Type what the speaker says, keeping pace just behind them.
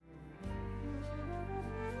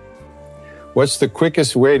What's the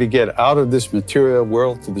quickest way to get out of this material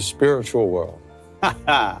world to the spiritual world?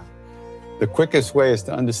 The quickest way is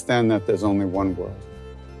to understand that there's only one world.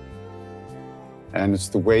 And it's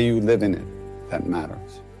the way you live in it that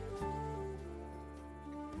matters.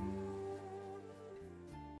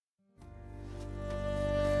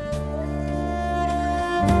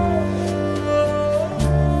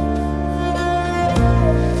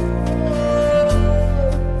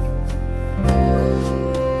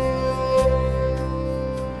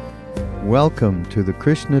 Welcome to the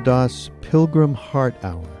Krishna Das Pilgrim Heart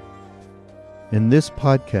Hour. In this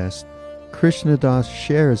podcast, Krishna Das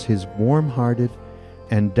shares his warm-hearted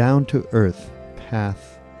and down-to-earth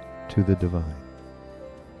path to the divine.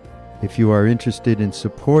 If you are interested in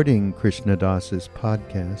supporting Krishna Das's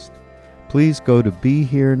podcast, please go to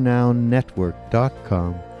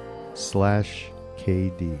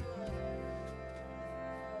BeHereNowNetwork.com/KD.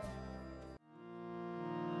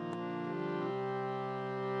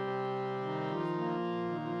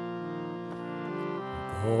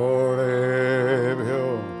 Gorebhyo,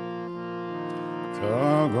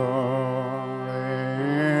 Tagorebhyo,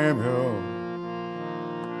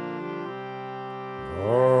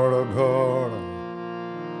 Gora Gora,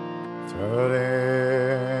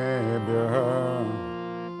 Tarebhyo,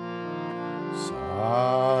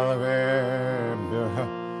 Sarvebhyo,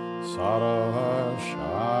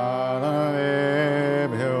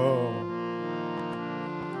 Sarvasharavebhyo,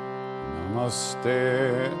 Namaste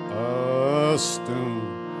Astu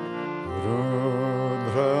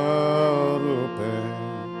Rudra Rupe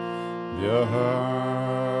Vyaha.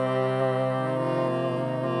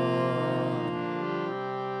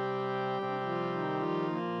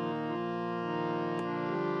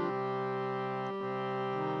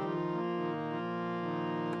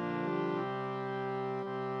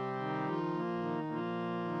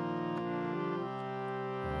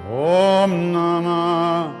 Om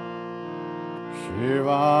Namah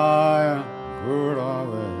Shivaya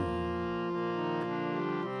Gurave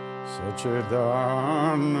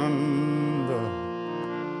Sachidananda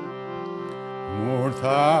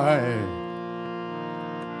Murthaye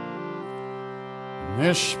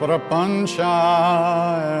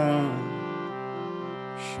Nishprapanchaya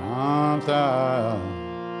Shantaya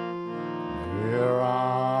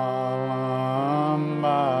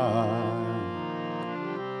Niralambaya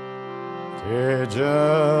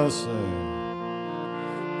Tejase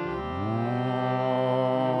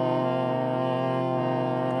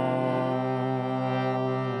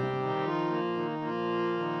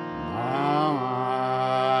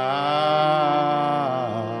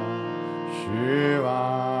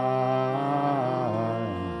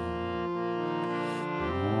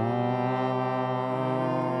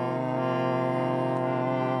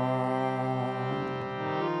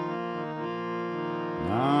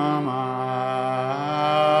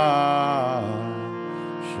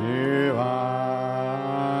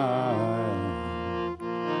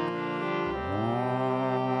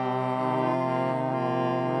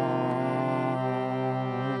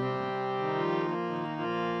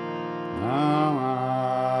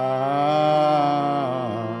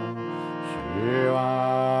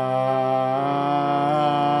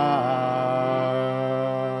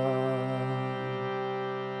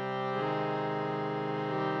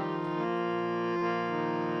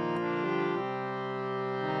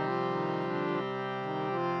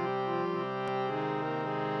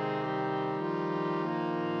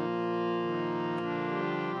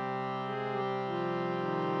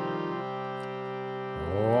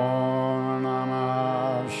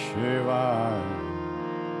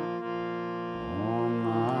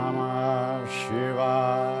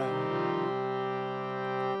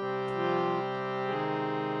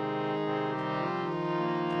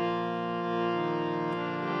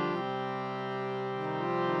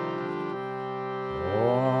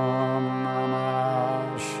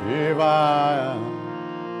Shivaya,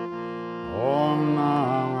 Om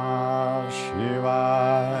Namah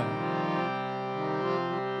Shivaya.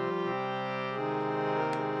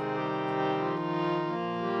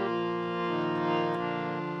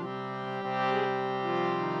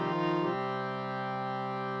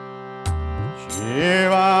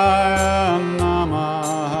 Shivaya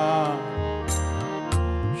Namah,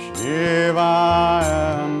 Shivaya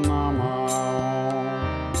Namah.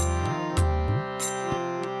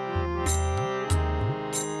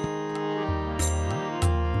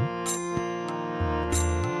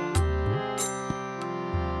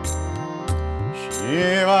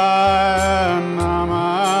 Shivaya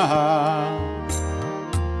Namah,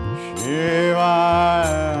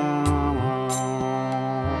 Shivaya Namah.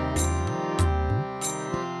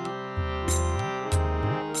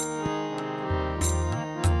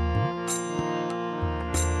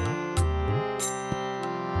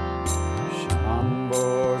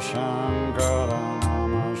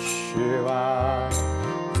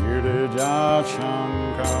 Girija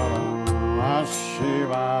Shankara Namah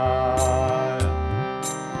Shivaya.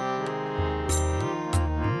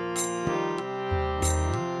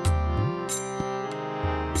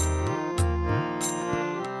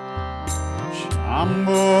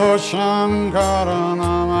 Shambhu Shankara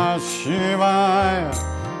Namah Shivaya.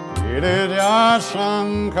 Girija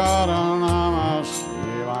Shankara Namah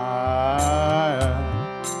Shivaya.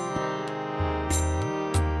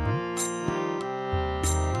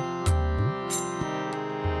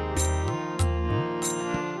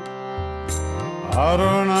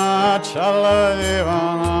 Arunachala Deva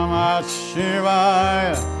Namah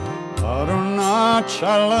Shivaya.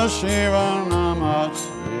 Arunachala Shiva Namah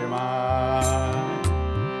Shivaya.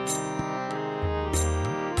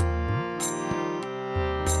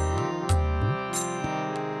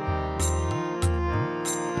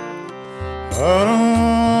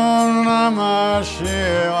 Om Namah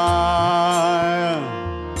Shivaya.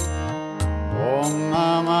 Om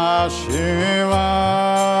Namah Shivaya.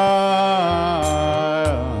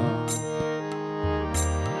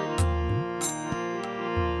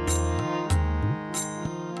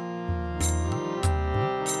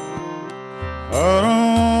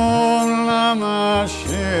 Om Namah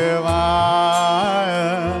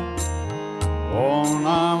Shivaya. Om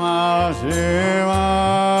Namah Shivaya.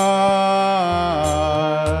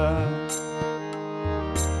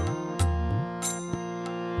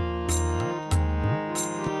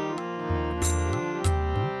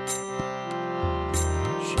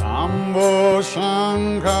 Shambhu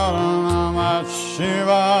Shankara Namah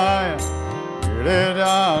Shivaya.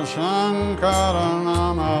 Girija Shankara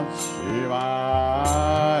Namah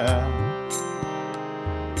Shivaya.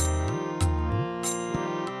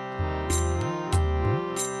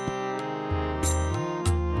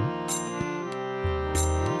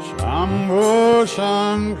 Shambhu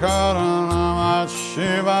Shankara Namah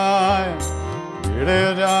Shivaya.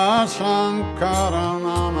 Girija Shankara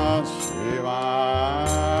Namah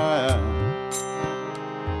Shivaya.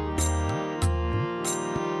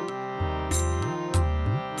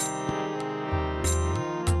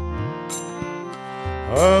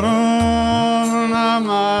 Om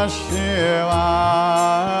Namah Shivaya.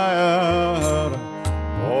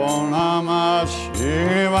 Om Namah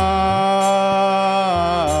Shivaya.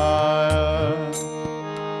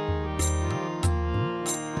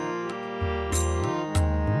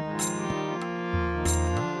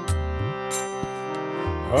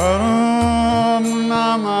 Om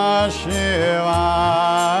Namah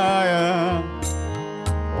Shivaya.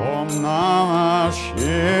 Om Namah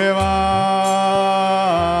Shivaya.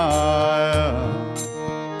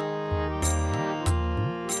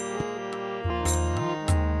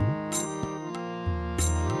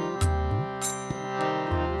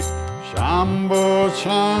 Shambhu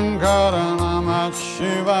Shankara Namah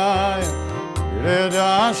Shivaya.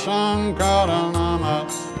 Girija Shankara Namah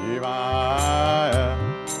Shivaya.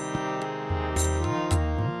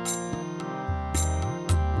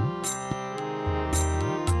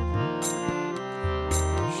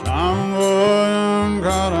 Shambhu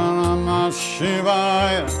Shankara Namah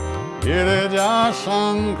Shivaya. Girija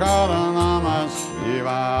Shankara Namah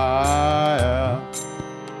Shivaya.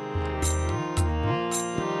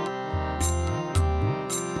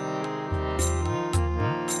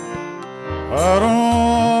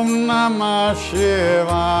 Om Namah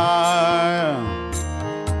Shivaya.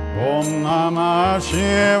 Om Namah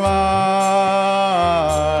Shivaya.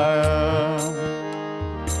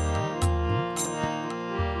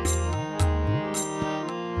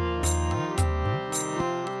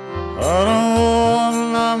 Om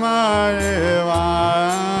Namah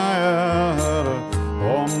Shivaya.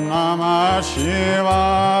 Om Namah Shivaya.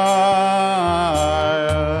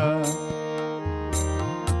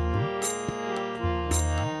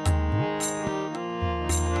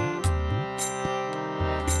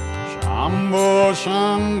 Shambhu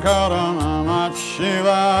Shankara Namah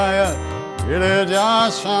Shivaya. Girija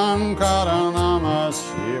Shankara Namah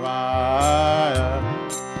Shivaya.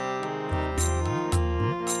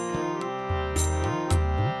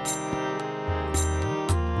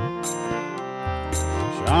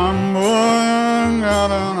 Shambhu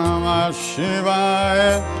Shankara Namah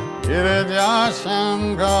Shivaya. Girija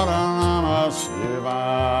Shankara Namah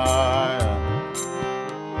Shivaya.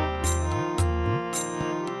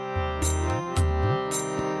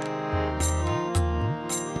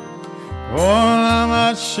 Om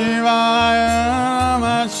Namah Shivaya.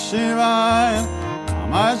 Namah Shivaya.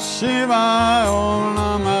 Namah Shivaya. Om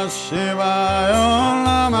Namah Shivaya. Om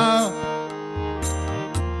Namah.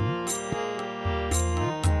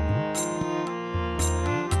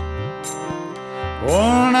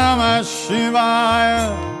 Om Namah Shivaya.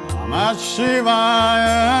 Namah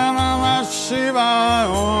Shivaya, Namah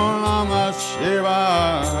Shivaya, Om Namah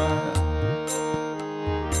Shivaya.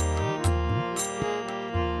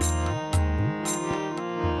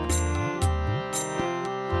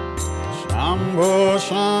 Shambho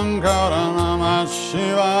Shankara Namah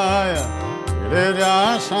Shivaya,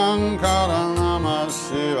 Girija Shankara Namah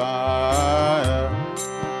Shivaya.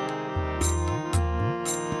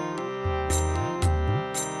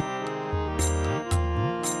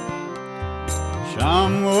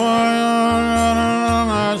 Shambho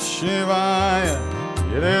Namah Shivaya,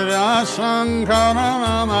 Girija Shankara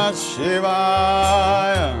Namah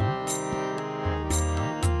Shivaya.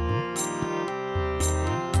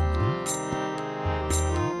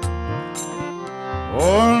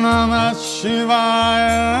 Om Namah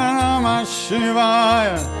Shivaya, Namah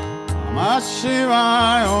Shivaya, Namah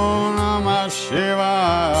Shivaya, Om Namah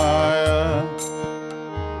Shivaya.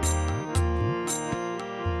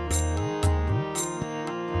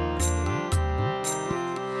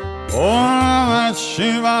 Om Namah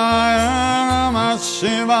Shivaya, Namah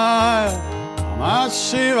Shivaya, Namah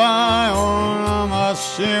Shivaya, Om Namah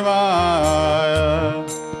Shivaya.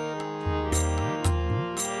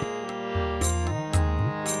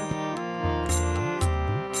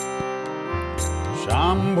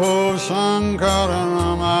 Shambho Shankara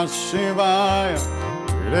Namah Shivaya,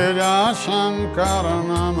 Girija Shankara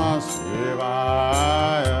Namah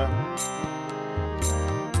Shivaya.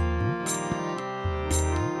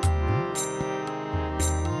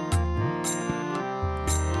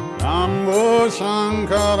 Shambho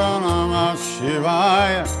Shankara Namah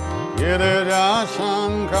Shivaya, Girija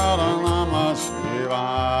Shankara Namah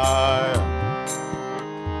Shivaya.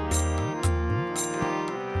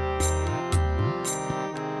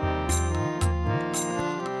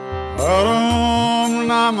 Om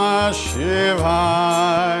Namah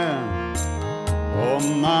Shivaya, Om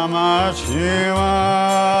Namah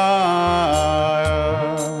Shivaya.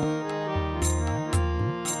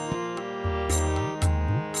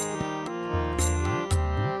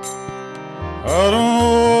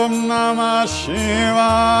 Om Namah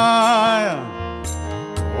Shivaya,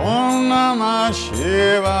 Om Namah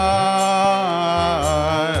Shivaya.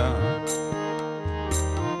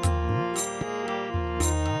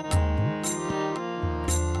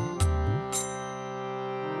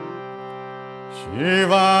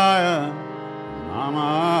 Shivaya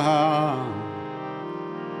Namaha,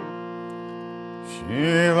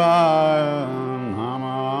 Shivaya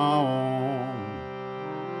Namaha,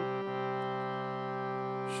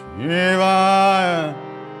 Shivaya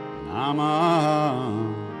Namaha,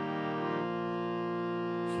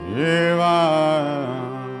 Shivaya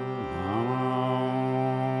Namaha.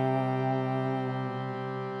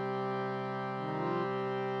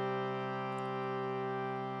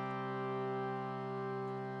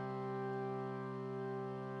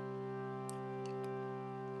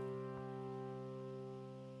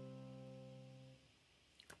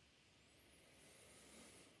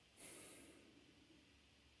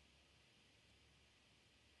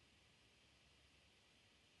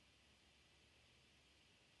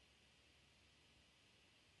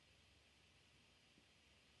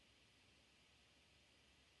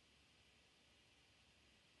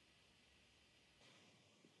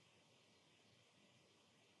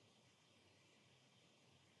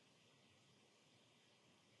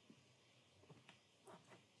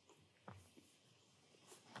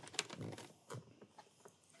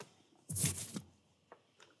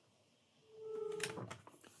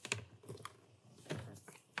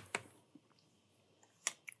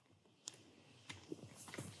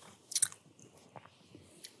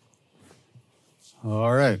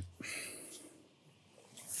 All right.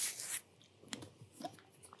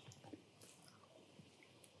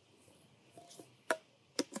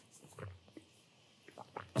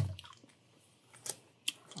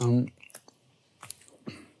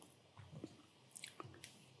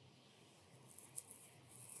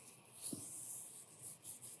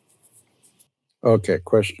 Okay,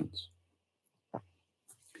 questions.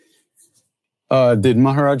 Did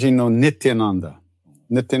Maharaji know Nityananda?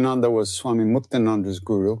 Nityananda was Swami Muktananda's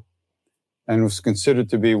guru and was considered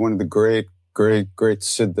to be one of the great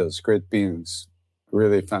siddhas, great beings,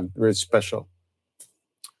 really special.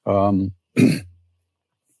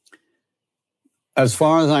 As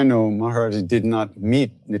far as I know, Maharaji did not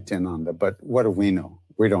meet Nityananda, but what do we know?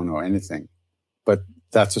 We don't know anything. But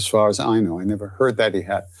that's as far as I know. I never heard that he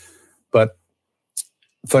had. But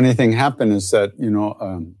funny thing happened is that,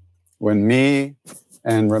 when me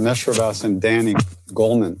and Ramesh Ravas and Danny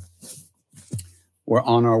Goleman were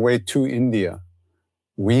on our way to India,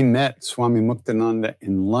 we met Swami Muktananda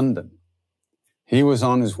in London. he was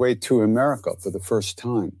on his way to America for the first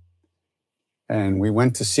time. And we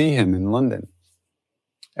went to see him in London.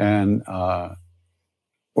 And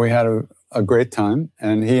we had a great time.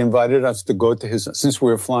 And he invited us to go to his, since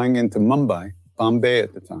we were flying into Bombay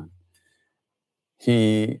at the time,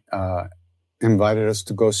 he invited us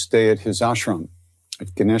to go stay at his ashram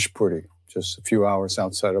at Ganesh Puri, just a few hours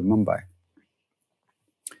outside of Mumbai.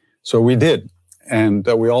 So we did. And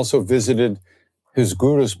we also visited his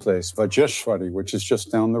guru's place, Vajeshwari, which is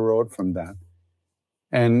just down the road from that.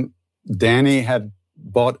 And Danny had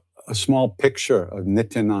bought a small picture of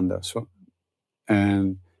Nityananda.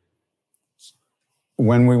 And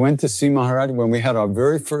when we went to see Maharaji, when we had our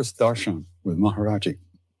very first darshan with Maharaji,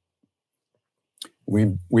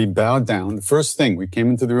 we bowed down. The first thing, we came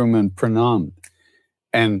into the room and pranam.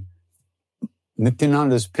 And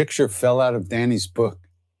Nityananda's picture fell out of Danny's book.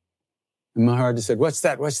 And Maharaji said, "What's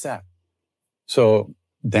that? What's that?" So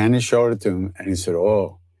Danny showed it to him, and he said,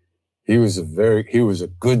 "Oh, he was a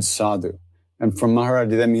good sadhu." And from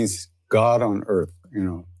Maharaji, that means God on earth.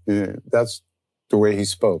 That's the way he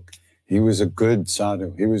spoke. He was a good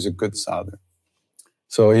sadhu. He was a good sadhu.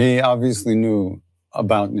 So he obviously knew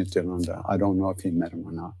about Nityananda. I don't know if he met him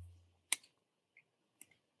or not.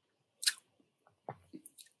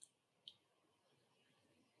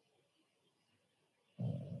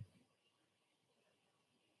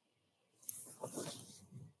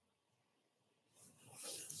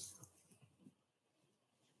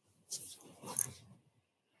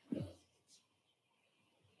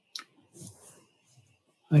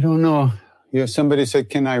 I don't know. Somebody said,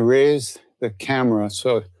 "Can I raise the camera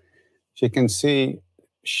so she can see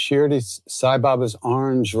Shirdi Sai Baba's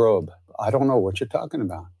orange robe?" I don't know what you're talking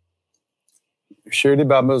about. Shirdi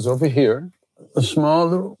Baba's over here. A small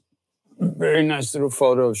little, very nice little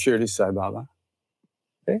photo of Shirdi Sai Baba.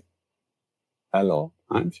 Okay? Hello,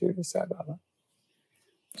 I'm Shirdi Sai Baba.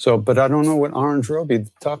 So, but I don't know what orange robe you're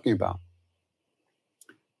talking about.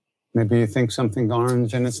 Maybe you think something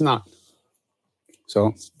orange and it's not.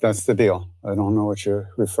 So that's the deal. I don't know what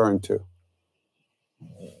you're referring to.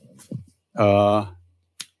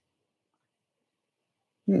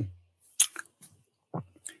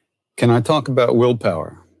 Can I talk about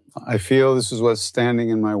willpower? I feel this is what's standing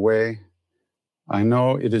in my way. I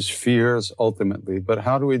know it is fears ultimately, but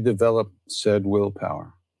how do we develop said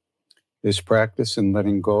willpower? Is practice in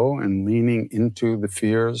letting go and leaning into the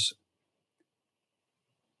fears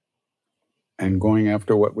and going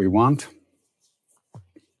after what we want?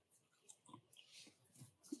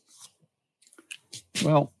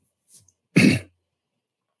 Well,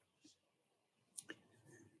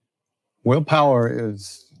 willpower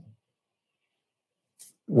is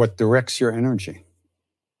what directs your energy.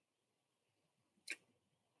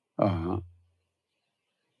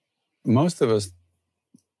 Most of us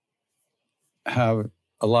have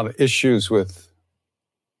a lot of issues with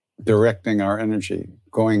directing our energy,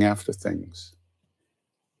 going after things.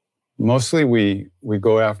 Mostly we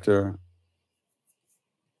go after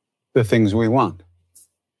the things we want,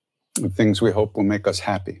 the things we hope will make us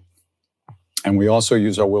happy. And we also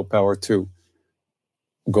use our willpower to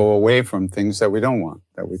go away from things that we don't want,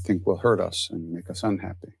 that we think will hurt us and make us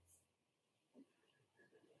unhappy.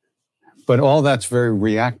 But all that's very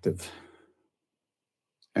reactive.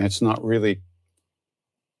 And it's not really,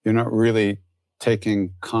 you're not really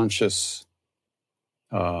taking conscious,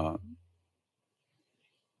 you're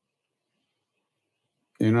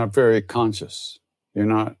not very conscious. You're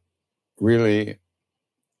not really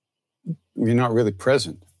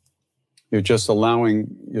present. You're just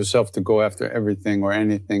allowing yourself to go after everything or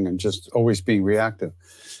anything and just always being reactive.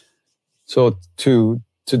 So to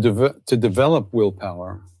develop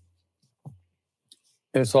willpower,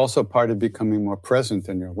 it's also part of becoming more present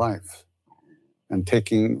in your life and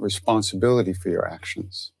taking responsibility for your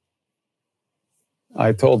actions.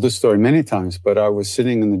 I told this story many times, but I was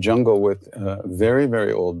sitting in the jungle with a very,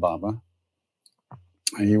 very old Baba.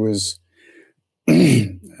 He was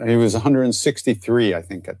 163, I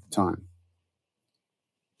think, at the time.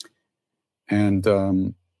 And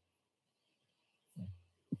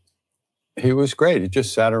he was great. He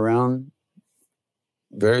just sat around,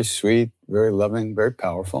 very sweet, very loving, very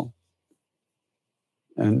powerful.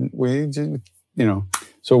 And we just,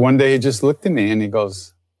 so one day he just looked at me and he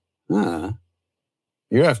goes, "You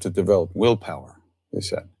have to develop willpower," he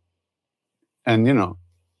said. And, in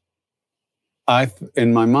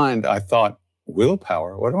my mind, I thought,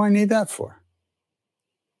 willpower? What do I need that for?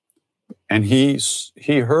 And he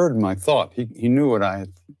heard my thought. He knew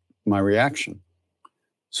my reaction.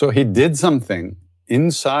 So he did something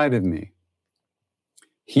inside of me.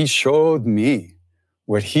 He showed me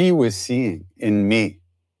what he was seeing in me.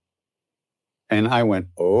 And I went,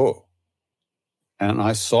 oh. And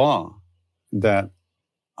I saw that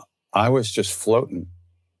I was just floating.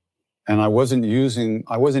 And I wasn't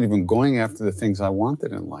even going after the things I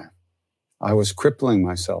wanted in life. I was crippling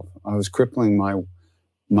myself. I was crippling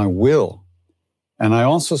my will. And I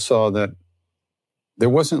also saw that there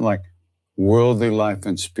wasn't like worldly life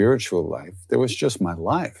and spiritual life. There was just my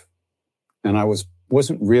life. And I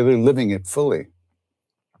wasn't really living it fully.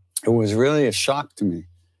 It was really a shock to me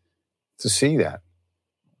to see that.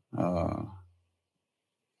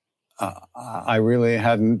 I really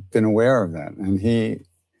hadn't been aware of that. And he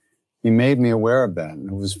made me aware of that. And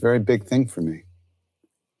it was a very big thing for me.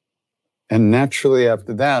 And naturally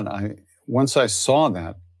after that, once I saw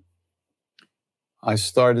that, my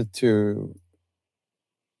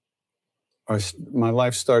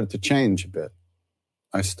life started to change a bit.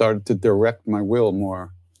 I started to direct my will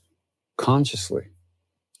more consciously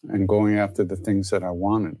and going after the things that I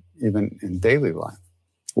wanted, even in daily life,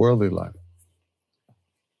 worldly life.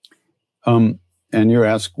 And you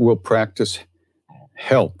ask, will practice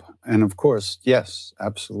help? And of course, yes,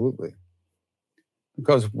 absolutely.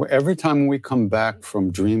 Because every time we come back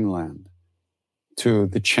from dreamland to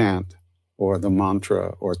the chant or the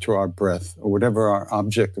mantra or to our breath or whatever our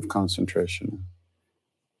object of concentration is,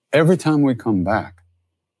 every time we come back,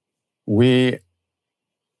 we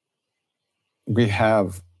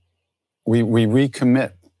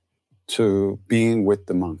recommit to being with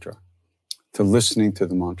the mantra, to listening to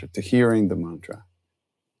the mantra, to hearing the mantra.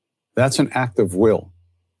 That's an act of will.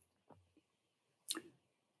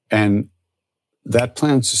 And that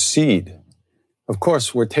plants a seed. Of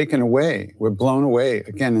course, we're taken away, we're blown away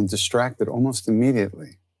again and distracted almost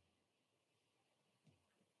immediately.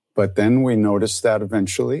 But then we notice that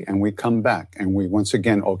eventually and we come back and we once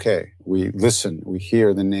again, okay, we listen, we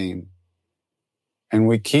hear the name. And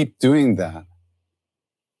we keep doing that.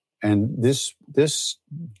 And this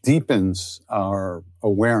deepens our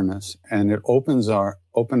awareness and it opens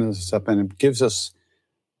us up and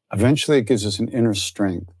eventually it gives us an inner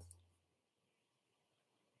strength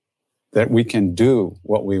that we can do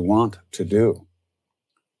what we want to do.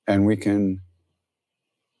 And we can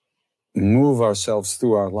move ourselves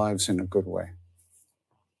through our lives in a good way.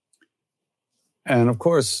 And of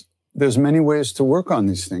course, there's many ways to work on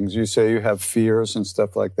these things. You say you have fears and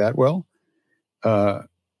stuff like that. Well,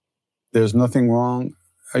 there's nothing wrong.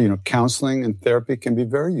 Counseling and therapy can be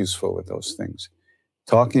very useful with those things.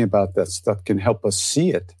 Talking about that stuff can help us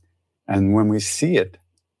see it. And when we see it,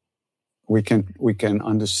 we can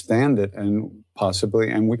understand it and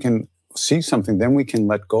we can see something, then we can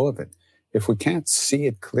let go of it. If we can't see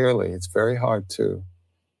it clearly, it's very hard to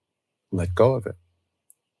let go of it.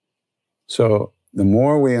 So the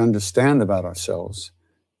more we understand about ourselves,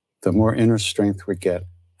 the more inner strength we get,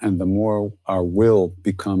 and the more our will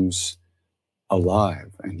becomes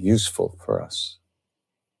alive and useful for us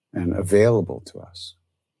and available to us.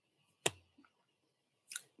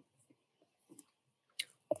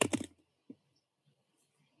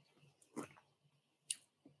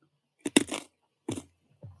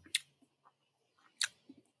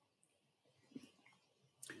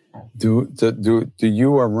 Do you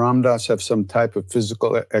or Ram Dass have some type of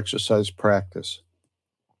physical exercise practice?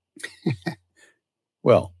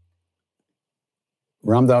 Well,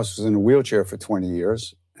 Ram Dass was in a wheelchair for 20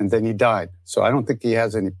 years, and then he died. So I don't think he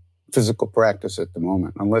has any physical practice at the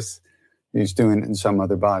moment, unless he's doing it in some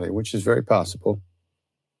other body, which is very possible.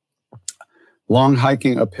 Long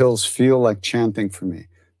hiking up hills feel like chanting for me.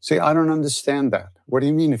 See, I don't understand that. What do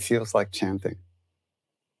you mean it feels like chanting?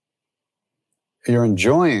 You're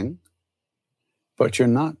enjoying, but you're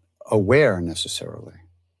not aware necessarily.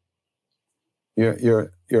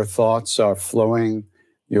 Your thoughts are flowing.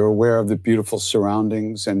 You're aware of the beautiful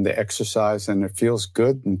surroundings and the exercise, and it feels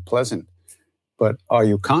good and pleasant. But are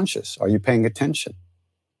you conscious? Are you paying attention?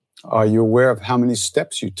 Are you aware of how many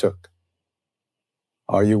steps you took?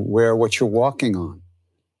 Are you aware of what you're walking on?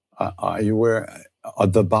 Are you aware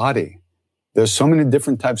of the body? There's so many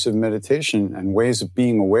different types of meditation and ways of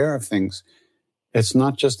being aware of things. It's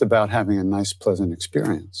not just about having a nice, pleasant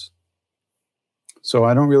experience. So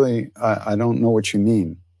I don't know what you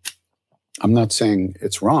mean. I'm not saying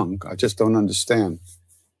it's wrong. I just don't understand.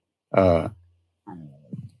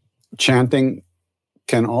 Chanting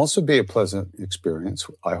can also be a pleasant experience.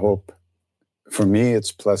 I hope for me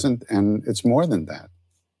it's pleasant, and it's more than that.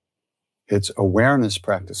 It's awareness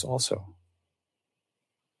practice also.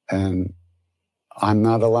 And I'm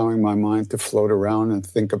not allowing my mind to float around and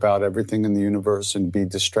think about everything in the universe and be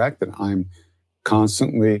distracted. I'm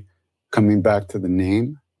constantly coming back to the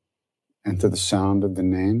name and to the sound of the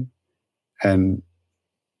name and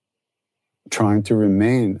trying to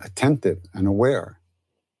remain attentive and aware.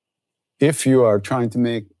 If you are trying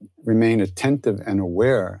to remain attentive and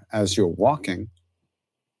aware as you're walking,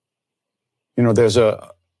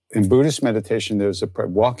 in Buddhist meditation, there's a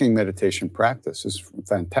walking meditation practice. It's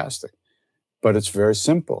fantastic, but it's very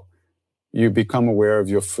simple. You become aware of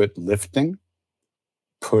your foot lifting,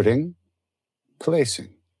 putting, placing.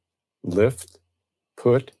 Lift,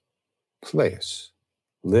 put, place.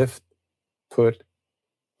 Lift, put,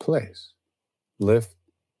 place. Lift.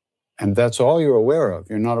 And that's all you're aware of.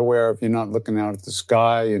 You're not looking out at the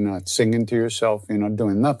sky. You're not singing to yourself. You're not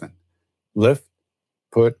doing nothing. Lift,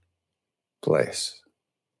 put, place.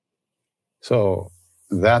 So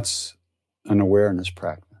that's an awareness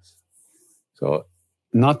practice. So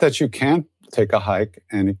not that you can't take a hike,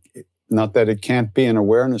 and not that it can't be an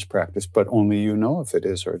awareness practice, but only you know if it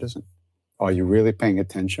is or it isn't. Are you really paying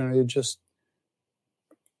attention, or are you just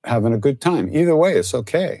having a good time? Either way, it's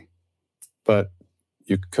okay. But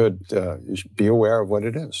you should be aware of what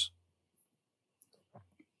it is.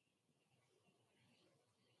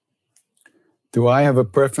 Do I have a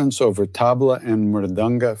preference over tabla and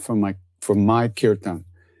mridanga for my kirtan?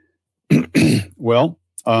 Well,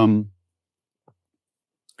 I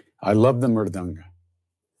love the mridanga.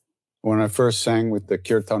 When I first sang with the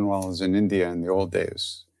kirtanwalas in India in the old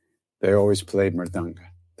days, they always played mridanga.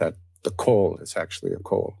 That the khol is actually a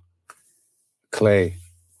khol. Clay,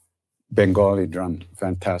 Bengali drum,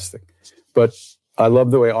 fantastic. But I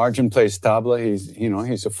love the way Arjun plays tabla.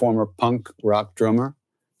 He's a former punk rock drummer.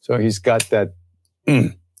 So he's got that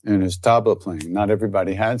in his tabla playing. Not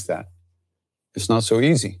everybody has that. It's not so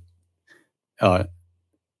easy.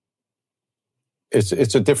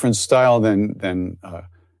 It's a different style than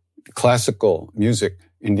classical music,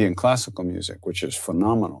 Indian classical music, which is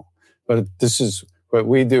phenomenal. But what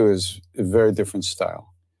we do is a very different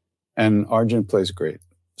style. And Arjun plays great.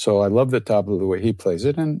 So I love the tabla the way he plays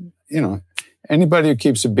it. And, anybody who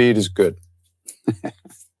keeps a beat is good.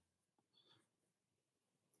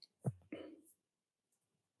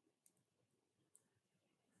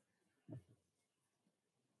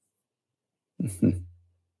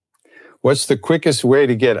 What's the quickest way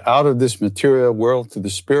to get out of this material world to the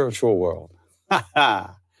spiritual world?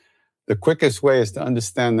 The quickest way is to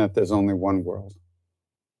understand that there's only one world.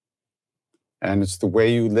 And it's the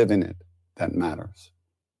way you live in it that matters.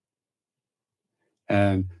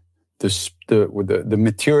 And the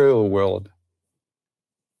material world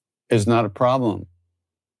is not a problem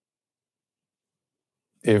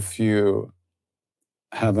if you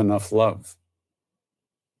have enough love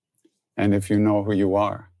and if you know who you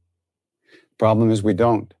are. Problem is we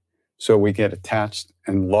don't. So we get attached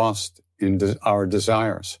and lost in our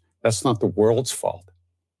desires. That's not the world's fault.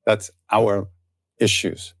 That's our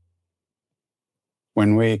issues.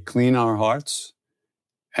 When we clean our hearts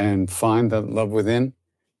and find that love within,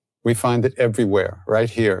 we find it everywhere, right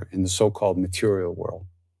here in the so-called material world.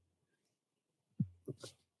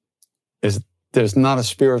 There's not a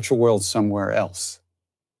spiritual world somewhere else.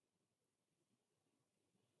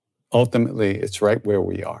 Ultimately, it's right where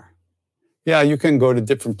we are. Yeah, you can go to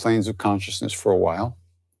different planes of consciousness for a while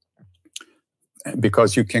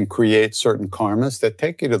because you can create certain karmas that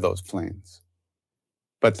take you to those planes.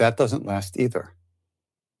 But that doesn't last either.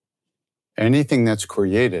 Anything that's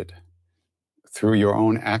created through your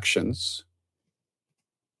own actions,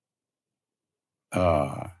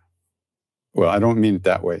 well, I don't mean it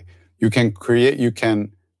that way.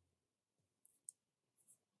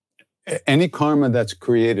 Any karma that's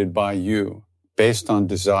created by you based on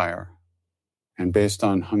desire, and based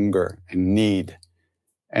on hunger and need,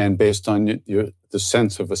 and based on the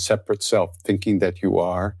sense of a separate self, thinking that you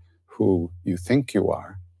are who you think you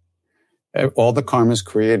are. All the karma is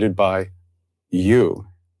created by you,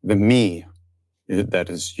 the me, that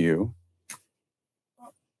is you.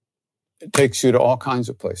 It takes you to all kinds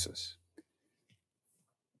of places.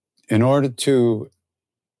 In order to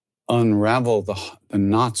unravel the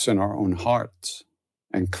knots in our own hearts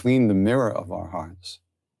and clean the mirror of our hearts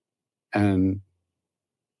and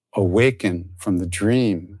awaken from the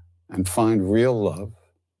dream and find real love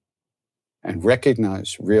and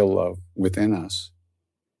recognize real love within us,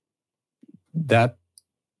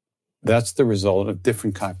 that's the result of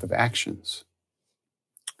different type of actions.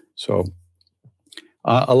 So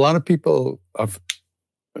a lot of people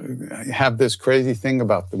have this crazy thing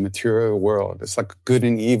about the material world. It's like a good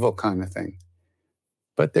and evil kind of thing.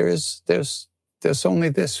 But there's only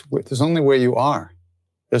this. There's only where you are.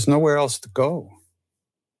 There's nowhere else to go.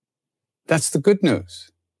 That's the good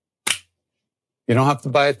news. You don't have to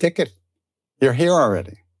buy a ticket. You're here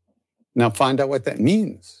already. Now find out what that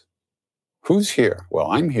means. Who's here? Well,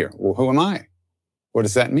 I'm here. Well, who am I? What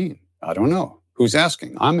does that mean? I don't know. Who's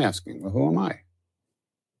asking? I'm asking. Well, who am I?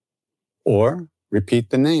 Or repeat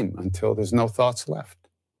the name until there's no thoughts left.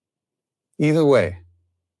 Either way.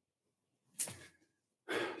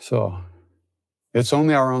 So it's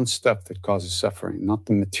only our own stuff that causes suffering, not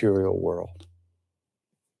the material world.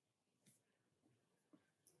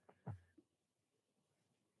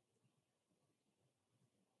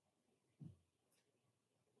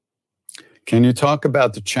 Can you talk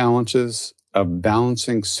about the challenges of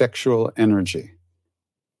balancing sexual energy?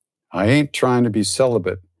 I ain't trying to be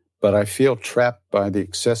celibate, but I feel trapped by the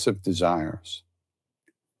excessive desires.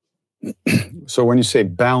 So when you say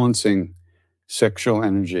balancing sexual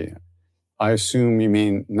energy, I assume you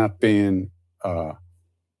mean not being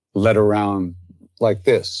led around like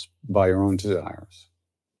this by your own desires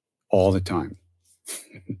all the time.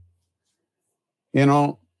 You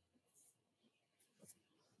know,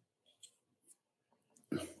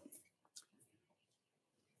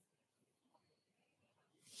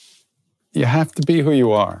 you have to be who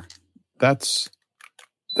you are. That's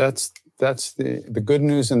the good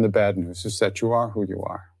news and the bad news is that you are who you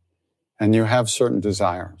are and you have certain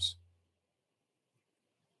desires.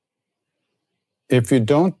 If you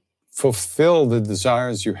don't fulfill the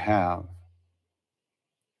desires you have,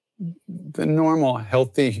 the normal,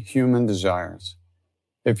 healthy human desires,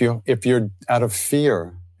 if you're out of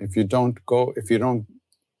fear, if you don't go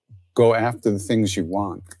after the things you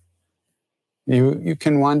want, you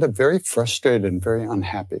can wind up very frustrated and very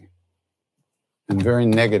unhappy and very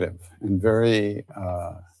negative and very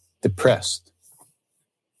depressed.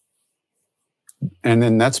 And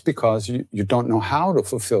then that's because you don't know how to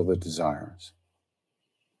fulfill the desires.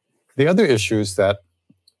 The other issue is that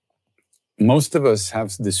most of us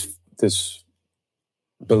have this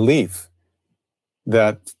belief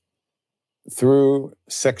that through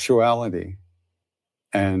sexuality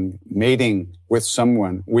and mating with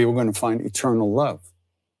someone, we were going to find eternal love.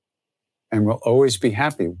 And we'll always be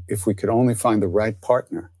happy if we could only find the right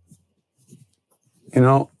partner. You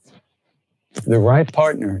know, the right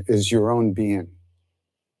partner is your own being.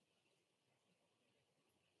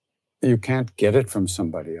 You can't get it from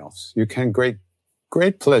somebody else. You can great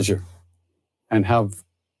pleasure and have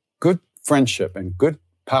good friendship and good,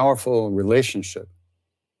 powerful relationship.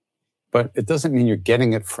 But it doesn't mean you're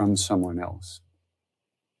getting it from someone else.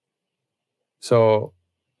 So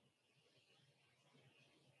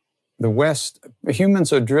the West,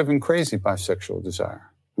 humans are driven crazy by sexual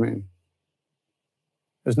desire. I mean,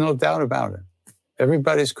 there's no doubt about it.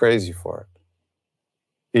 Everybody's crazy for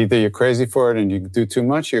it. Either you're crazy for it and you do too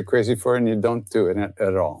much, or you're crazy for it and you don't do it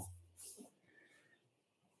at all.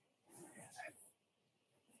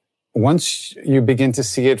 Once you begin to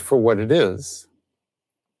see it for what it is,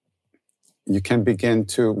 you can begin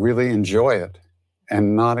to really enjoy it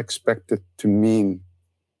and not expect it to mean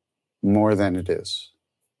more than it is.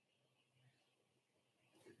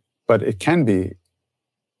 But it can be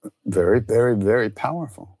very, very, very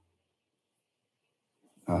powerful.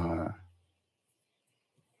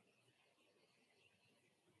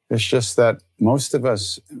 It's just that most of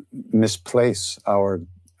us misplace our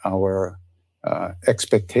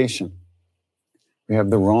expectation. We have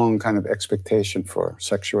the wrong kind of expectation for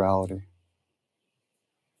sexuality.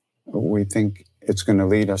 We think it's going to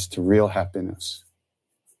lead us to real happiness.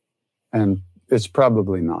 And it's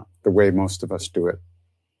probably not the way most of us do it.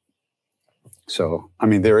 So, I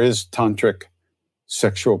mean, there is tantric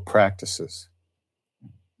sexual practices,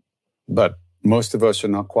 but most of us are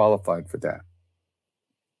not qualified for that.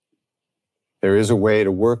 There is a way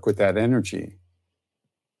to work with that energy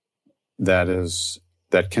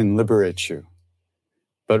that can liberate you.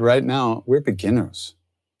 But right now, we're beginners,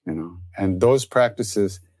 you know, and those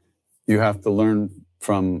practices you have to learn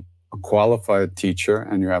from a qualified teacher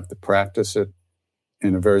and you have to practice it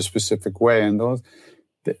in a very specific way. And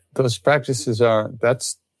those practices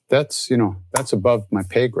that's above my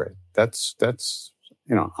pay grade. That's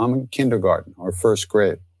I'm in kindergarten or first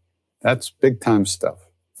grade. That's big time stuff.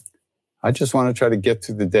 I just want to try to get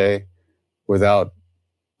through the day without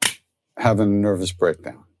having a nervous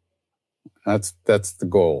breakdown. That's the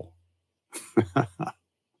goal.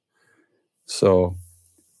 So,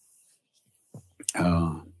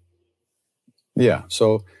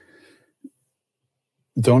 so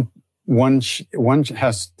one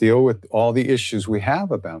has to deal with all the issues we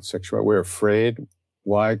have about sexuality. We're afraid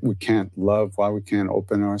why we can't love, why we can't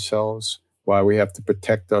open ourselves, why we have to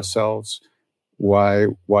protect ourselves, why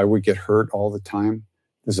we get hurt all the time.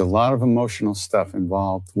 There's a lot of emotional stuff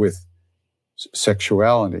involved with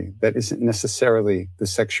sexuality that isn't necessarily the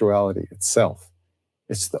sexuality itself.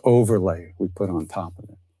 It's the overlay we put on top of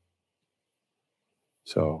it.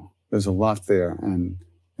 So there's a lot there, and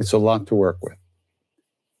It's a lot to work with.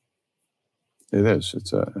 It is.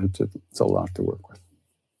 It's a lot to work with.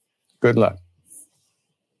 Good luck.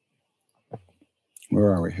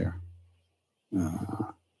 Where are we here?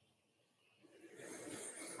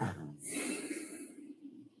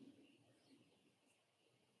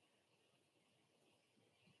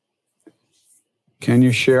 Can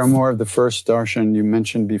you share more of the first darshan you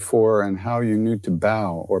mentioned before and how you knew to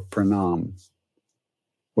bow or pranam?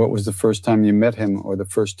 What was the first time you met him or the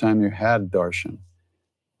first time you had darshan?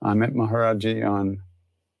 I met Maharaji on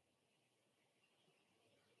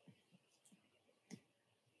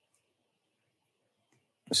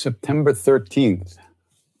September 13th,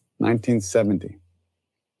 1970.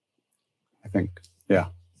 I think. Yeah,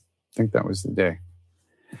 I think that was the day.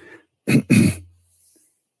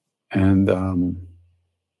 And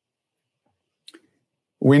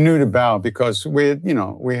we knew to bow because we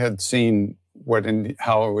had seen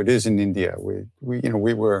how it is in India.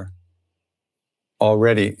 We were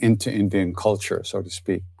already into Indian culture, so to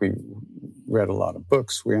speak. We read a lot of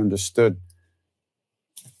books. We understood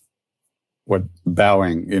what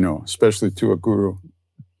bowing, especially to a guru.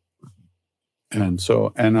 And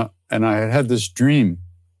so, and I had this dream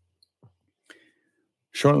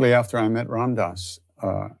shortly after I met Ramdas.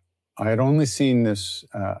 I had only seen this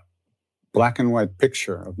black and white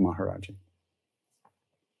picture of Maharaji,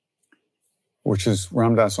 which is,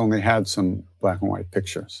 Ramdas only had some black and white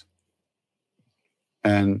pictures.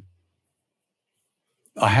 And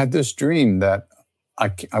I had this dream that I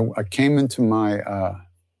came into my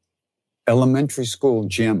elementary school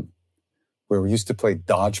gym where we used to play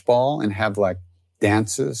dodgeball and have like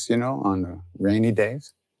dances, on the rainy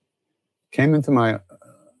days. Came into my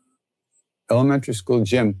elementary school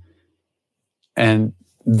gym, and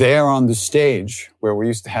there on the stage where we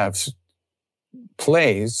used to have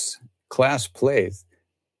plays, class plays,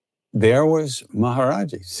 there was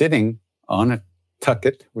Maharaji sitting on a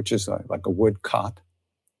tucket, which is like a wood cot.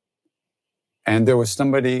 And there was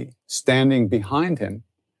somebody standing behind him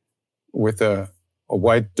with a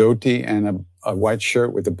white dhoti and a white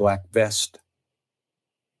shirt with a black vest.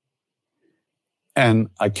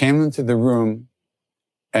 And I came into the room,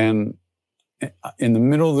 and in the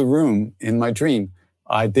middle of the room, in my dream,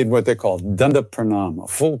 I did what they call danda pranam, a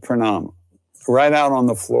full pranam, right out on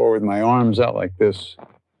the floor with my arms out like this,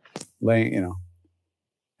 laying,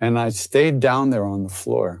 And I stayed down there on the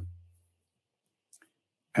floor.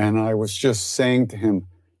 And I was just saying to him,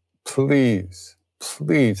 please,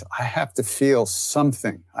 I have to feel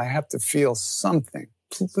something. I have to feel something.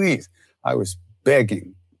 Please. I was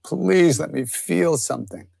begging, please let me feel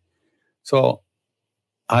something. So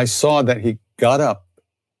I saw that he got up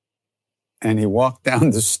and he walked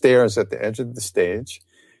down the stairs at the edge of the stage,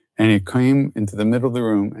 and he came into the middle of the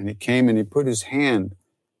room, and he came and he put his hand,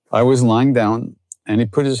 I was lying down, and he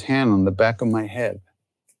put his hand on the back of my head.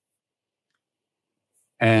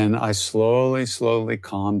 And I slowly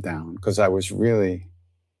calmed down because I was really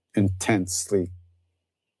intensely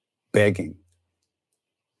begging.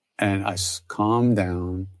 And I calmed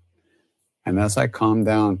down. And as I calmed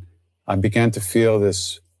down, I began to feel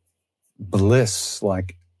this bliss,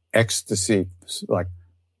 like ecstasy, like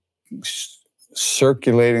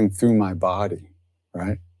circulating through my body,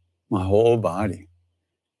 right? My whole body.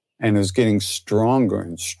 And it was getting stronger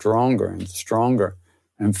and stronger and stronger.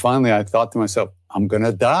 And finally, I thought to myself, I'm going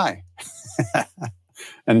to die.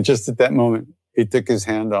 And just at that moment, he took his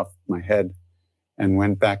hand off my head and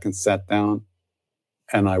went back and sat down,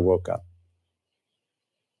 and I woke up.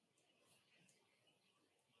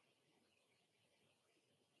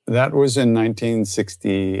 That was in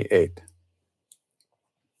 1968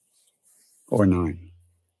 or 9,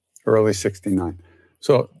 early 69.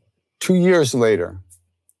 So 2 years later,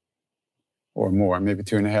 or more, maybe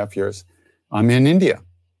 2.5 years, I'm in India.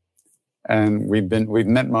 And we've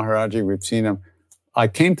met Maharaji, we've seen him. I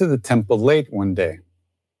came to the temple late one day.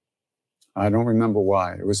 I don't remember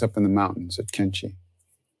why. It was up in the mountains at Kenchi.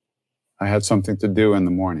 I had something to do in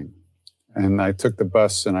the morning. And I took the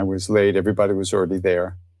bus and I was late. Everybody was already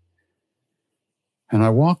there. And I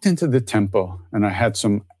walked into the temple and I had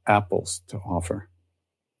some apples to offer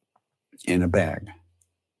in a bag.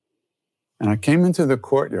 And I came into the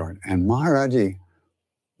courtyard, and Maharaji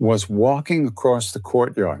was walking across the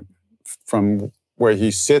courtyard from where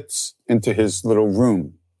he sits into his little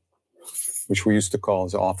room, which we used to call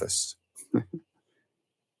his office.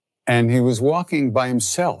 And he was walking by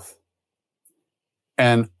himself.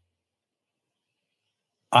 And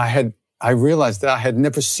I realized that I had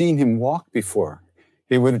never seen him walk before.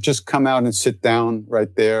 He would have just come out and sit down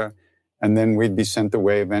right there, and then we'd be sent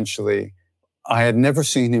away eventually. I had never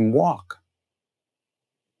seen him walk.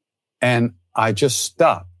 And I just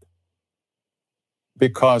stopped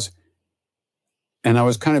because, and I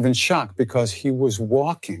was kind of in shock because he was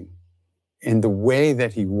walking in the way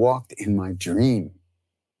that he walked in my dream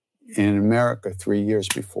in America 3 years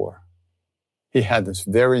before. He had this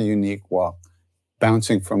very unique walk,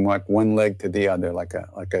 bouncing from like one leg to the other, like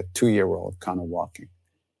a 2-year-old kind of walking.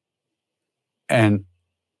 And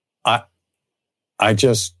I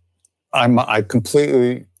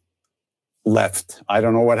completely left. I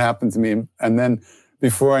don't know what happened to me. And then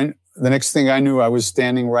the next thing I knew, I was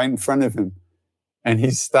standing right in front of him. And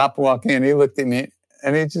he stopped walking and he looked at me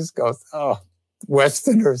and he just goes, "Oh,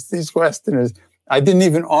 Westerners, these Westerners." I didn't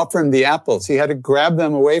even offer him the apples. He had to grab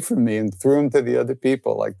them away from me and threw them to the other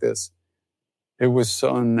people like this. It was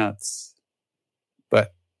so nuts.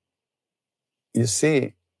 But you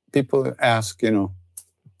see, people ask,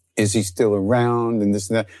 is he still around and this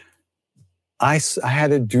and that. I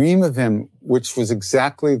had a dream of him, which was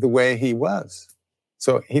exactly the way he was.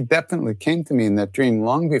 So he definitely came to me in that dream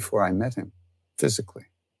long before I met him physically.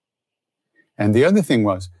 And the other thing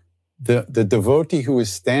was, the devotee who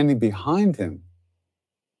was standing behind him,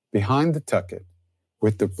 behind the tucket,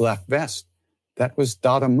 with the black vest, that was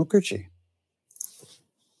Dada Mukherjee.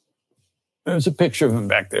 There's a picture of him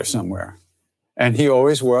back there somewhere. And he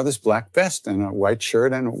always wore this black vest and a white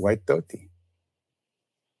shirt and a white dhoti.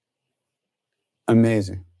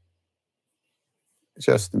 Amazing.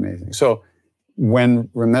 Just amazing. So when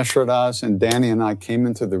Ramesh Das and Danny and I came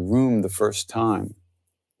into the room the first time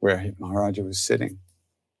where Maharaji was sitting,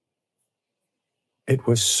 it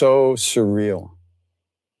was so surreal.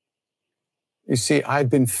 You see, I'd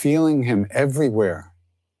been feeling him everywhere.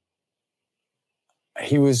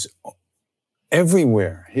 He was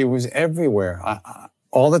everywhere. He was everywhere.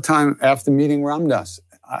 All the time after meeting Ram Dass,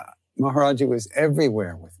 Maharaji was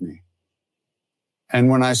everywhere with me. And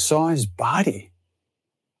when I saw his body,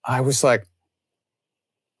 I was like,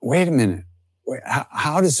 wait a minute.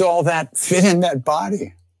 How does all that fit in that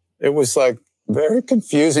body? It was like very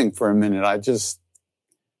confusing for a minute.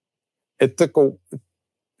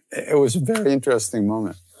 It was a very interesting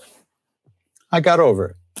moment. I got over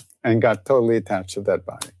it and got totally attached to that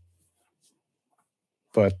body.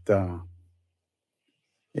 But,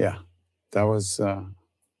 yeah, that was,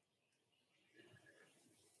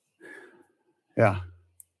 yeah.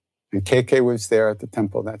 And KK was there at the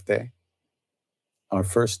temple that day. Our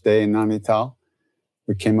first day in Nainital,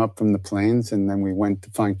 we came up from the plains and then we went to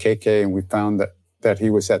find KK and we found that he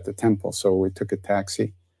was at the temple. So we took a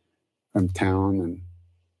taxi from town and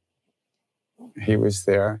he was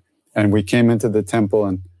there. And we came into the temple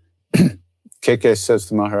and KK says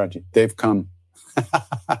to Maharaji, "They've come."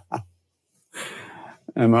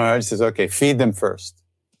 And Maharaji says, "Okay, feed them first."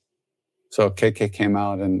 So KK came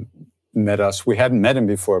out and met us. We hadn't met him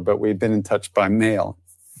before, but we'd been in touch by mail.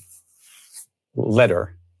 Letters.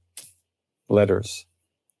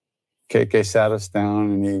 KK sat us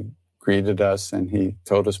down and he greeted us and he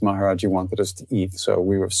told us Maharaji wanted us to eat. So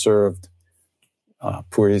we were served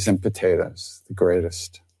puris and potatoes, the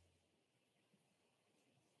greatest.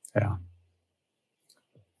 Yeah.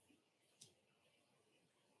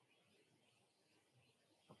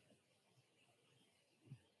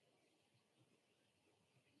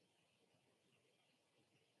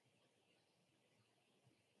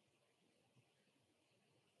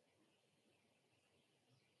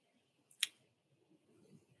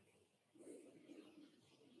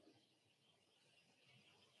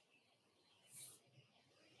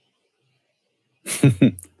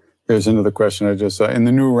 Here's another question I just saw. In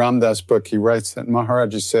the new Ram Dass book, he writes that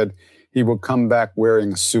Maharaji said he will come back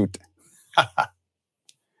wearing a suit.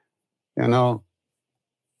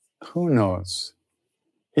 Who knows?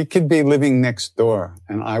 He could be living next door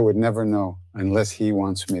and I would never know unless he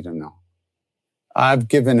wants me to know. I've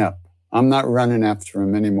given up. I'm not running after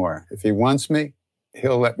him anymore. If he wants me,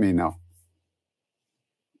 he'll let me know.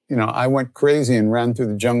 I went crazy and ran through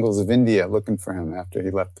the jungles of India looking for him after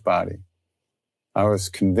he left the body. I was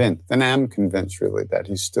convinced, and am convinced really, that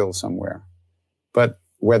he's still somewhere. But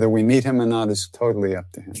whether we meet him or not is totally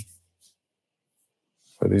up to him.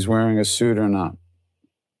 Whether he's wearing a suit or not.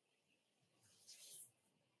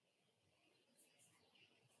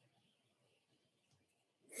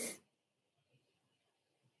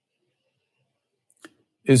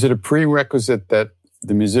 Is it a prerequisite that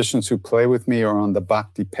the musicians who play with me are on the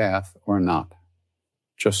bhakti path or not?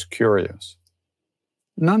 Just curious.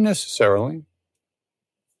 Not necessarily.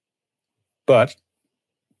 But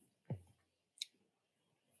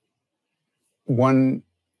one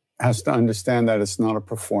has to understand that it's not a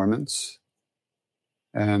performance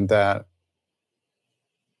and that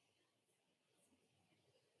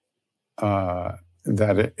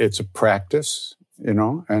it's a practice,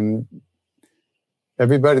 and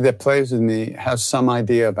Everybody that plays with me has some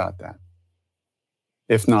idea about that,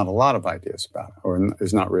 if not a lot of ideas about it, or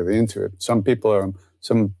is not really into it. Some people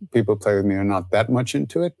play with me are not that much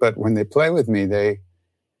into it, but when they play with me, they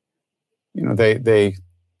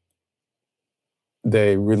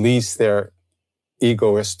release their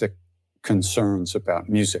egoistic concerns about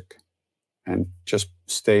music and just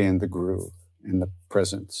stay in the groove, in the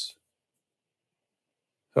presence.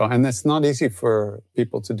 So, and it's not easy for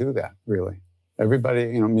people to do that, really. Everybody,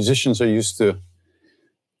 musicians are used to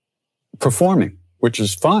performing, which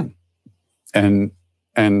is fine, and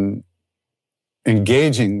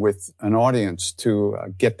engaging with an audience to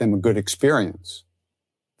get them a good experience.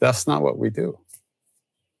 That's not what we do.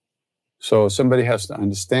 So somebody has to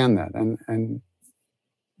understand that, and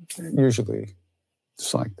usually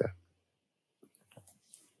it's like that.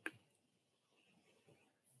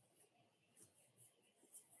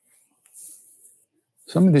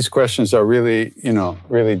 Some of these questions are really,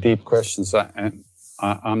 really deep questions, and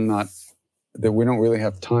I'm not, that we don't really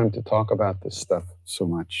have time to talk about this stuff so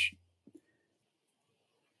much.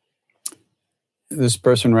 This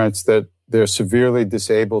person writes that they're severely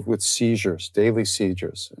disabled with seizures, daily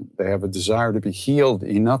seizures. They have a desire to be healed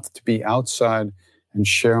enough to be outside and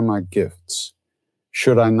share my gifts.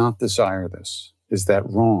 Should I not desire this? Is that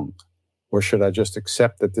wrong? Or should I just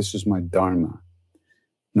accept that this is my dharma?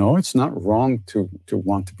 No, it's not wrong to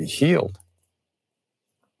want to be healed.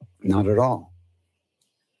 Not at all.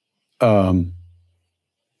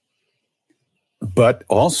 But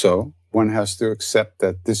also, one has to accept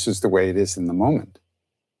that this is the way it is in the moment.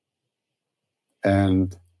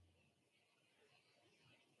 And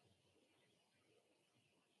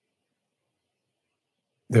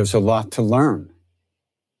there's a lot to learn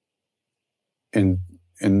in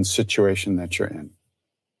the situation that you're in.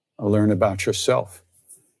 Learn about yourself.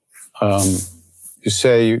 You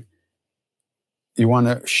say you want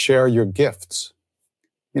to share your gifts.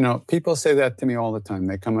 People say that to me all the time.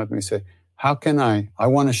 They come up to me and say, how can I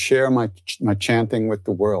want to share my chanting with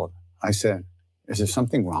the world. I said, is there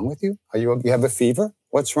something wrong with you? You have a fever?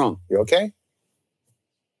 What's wrong? You okay?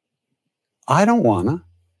 I don't want to.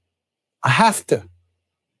 I have to.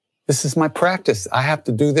 This is my practice. I have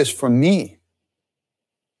to do this for me.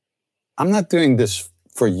 I'm not doing this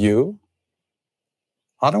for you.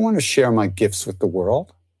 I don't want to share my gifts with the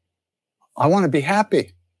world. I want to be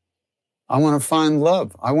happy. I want to find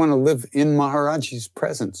love. I want to live in Maharaji's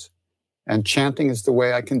presence. And chanting is the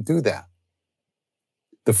way I can do that.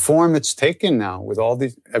 The form it's taken now with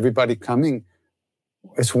everybody coming,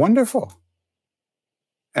 it's wonderful.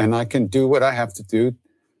 And I can do what I have to do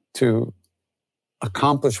to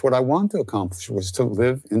accomplish what I want to accomplish, was to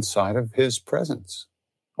live inside of his presence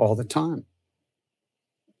all the time,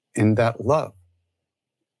 in that love.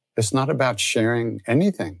 It's not about sharing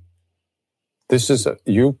anything. This is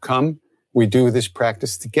you come, we do this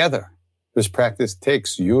practice together. This practice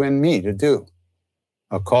takes you and me to do.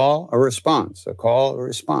 A call, a response,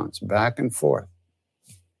 back and forth.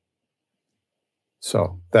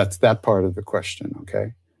 So that's that part of the question,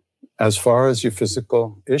 okay? As far as your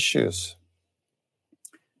physical issues,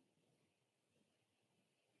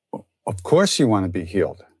 of course you want to be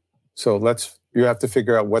healed. So you have to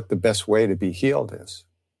figure out what the best way to be healed is.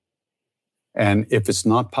 And if it's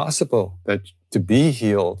not possible to be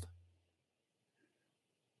healed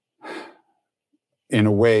in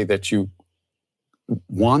a way that you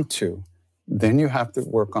want to, then you have to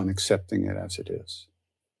work on accepting it as it is.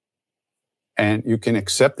 And you can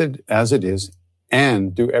accept it as it is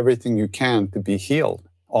and do everything you can to be healed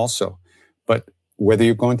also. But whether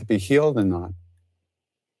you're going to be healed or not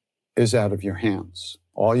is out of your hands.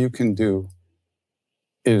 All you can do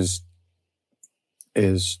is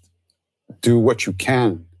do what you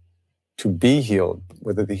can to be healed.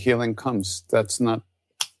 Whether the healing comes, that's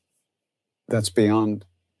beyond.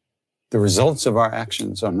 The results of our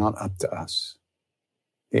actions are not up to us.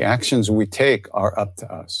 The actions we take are up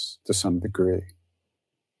to us to some degree.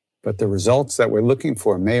 But the results that we're looking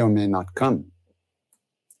for may or may not come.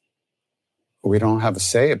 We don't have a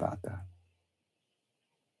say about that.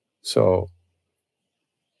 So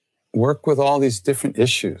work with all these different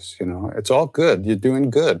issues, It's all good. You're doing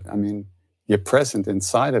good. I mean, you're present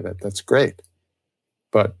inside of it. That's great.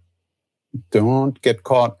 But don't get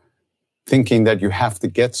caught thinking that you have to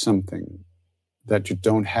get something that you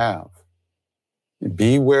don't have.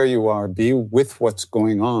 Be where you are, be with what's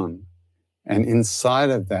going on. And inside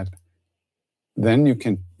of that, then you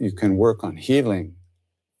can work on healing.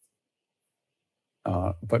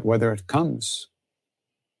 But whether it comes,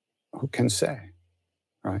 who can say,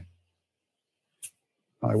 right?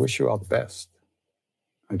 I wish you all the best.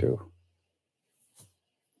 I do.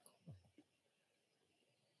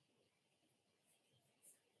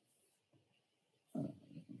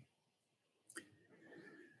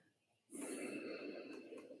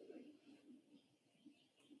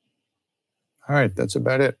 All right, that's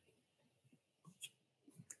about it.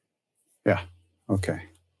 Yeah, okay.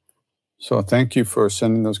 So thank you for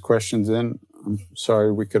sending those questions in. I'm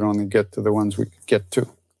sorry we could only get to the ones we could get to.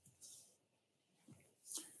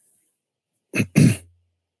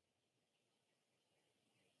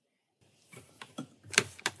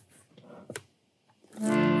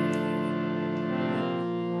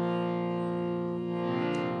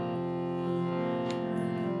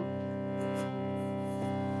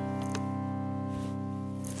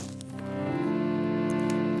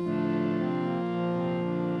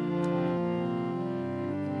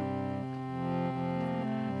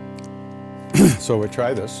 So we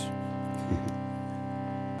try this.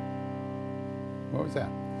 What was that?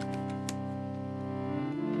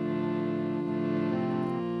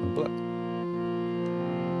 A blip.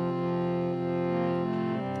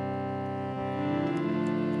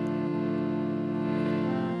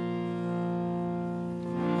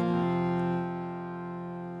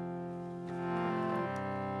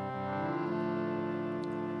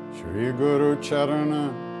 Shri Guru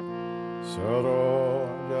Charana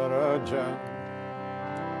Saroja Raja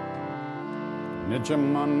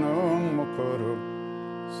Nijamanu Mukuru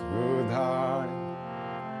Sudhari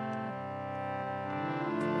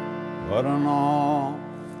Varana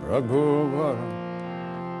Raghuvara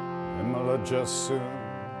Vimala Jasu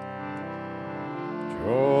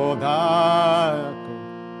Jodhayaku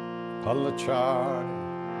Palachari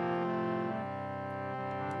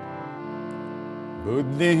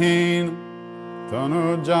Buddhihin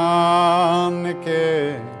Tanu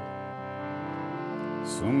Janike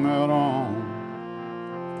Sumeron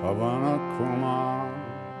Pavana Kumar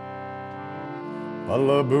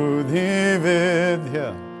Palabudhi Vidya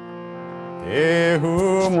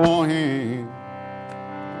Tehu Mohi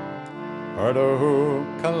Pardahu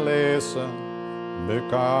Kalesa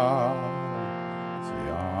Bikar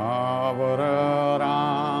Siyavara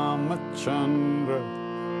Ramachandra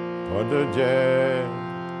Padajay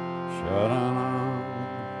Sharanam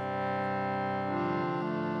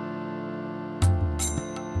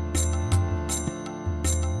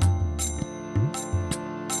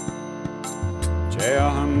Jaya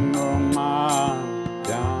Hanuman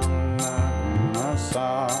Jana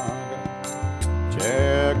Gunasaga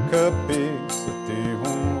Jaya Kapi Sati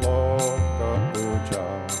Hum Loka Puja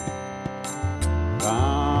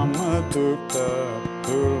Ramadutta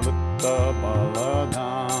Tulvita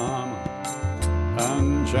Baladama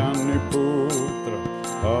Anjani Putra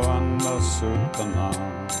Pavana Sutana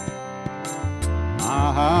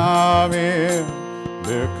Mahavir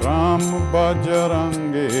Vikram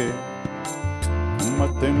Bajrangi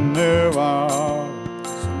Matineva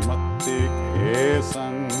Sumati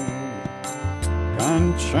Kesangi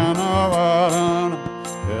Kanchana Varana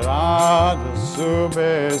Virada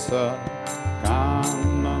Subesa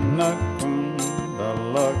Kanana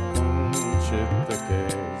Kundala Kunchita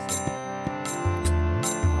Kesa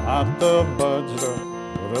Ata Bajra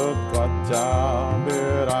Rudvaja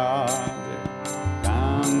Viraje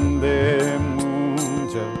Kande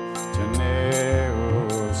Munja Jane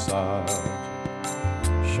Usaj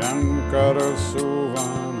Shankara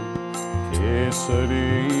Suvana Kesari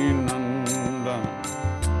Nandan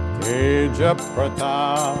Teja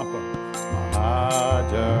Pratapa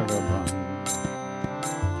Mahajagavan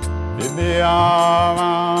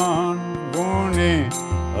Vidyavan Guni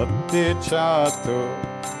Ati Chatu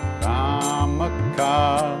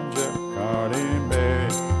Ramakaja Karibe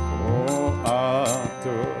Ko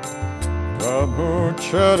Atu Prabhu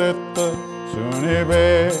Charita Sunibe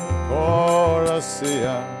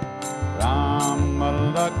Korasya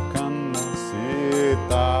Ramalakana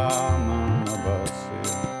Sita Manabasya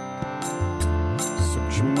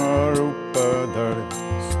Sukshma Rupa Dhari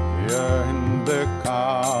Surya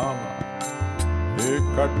Hindakava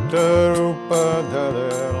Vikata Rupa Dhari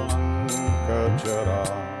Lankajara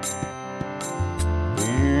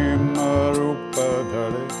Bhima Rupa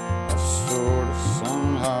Dhari Asur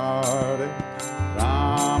Sanhare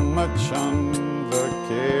Ramachandra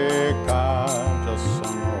Ke Kaja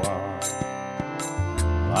Samvar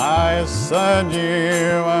Vaya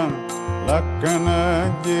Sajivan Lakana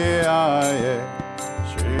Jyaye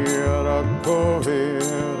Shri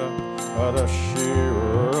Raghavira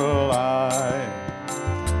Parashivulai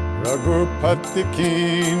Raghupati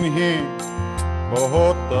Kinhi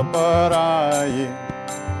Bahut Barayi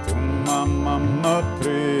Tumma Mama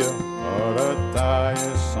Priya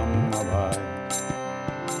Bharataya Samabhai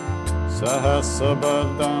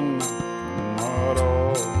Sahasabadan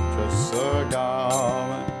Maro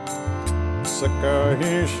Jasagavan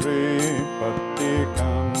Sakahi Shri Pati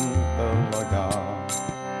Kanta Laga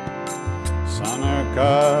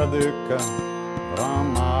Sanakadika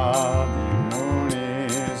Brahmadi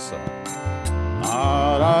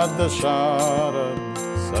Narad Sharad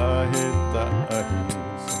Sahita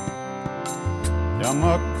Ahisa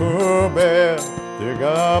Yamakube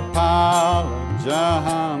Digapala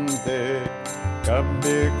Jahante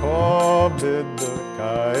Kabhi Kobid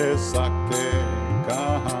Kai Sake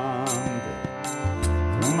Kahante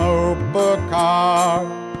Tuma Upakar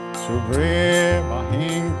Sugriva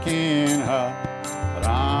Hinkinha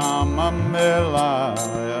Rama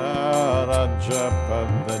Milaya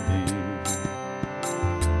Rajapadadi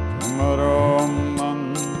Tumaro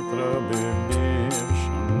Mantra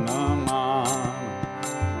Vibhishanamana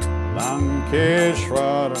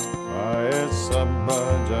Lankeshwara Kaya Sabha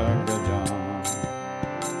Jagajan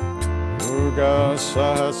Yuga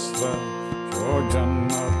Sahasra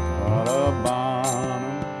Jojana Parabanam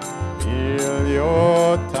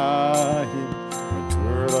Ilyotahi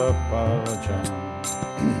Vajura Parajan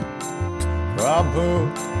Prabhu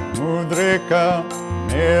Mudrika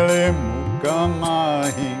Mele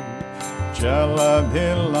Mukamahi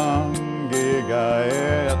Jaladhilangi Gaye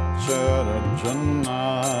Achara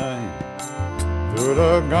Janai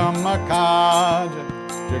Duragama Kaja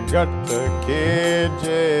Jagata Ke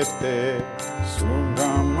Jete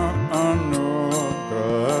Sugama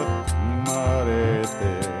Anugrah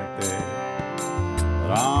Marete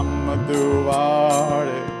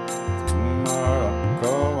Ramaduvare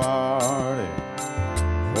Marakavare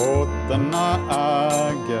Hotana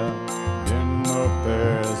Agya Vinnu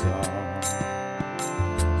Peza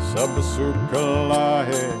Sab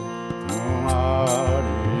Sukhalahe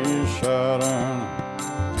Tumhari Sharan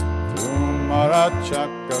Tumhara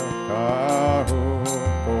Chakka Kahu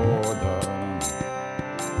Kodaran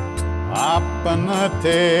Apana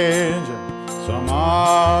Teja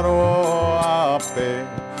Samaro Ape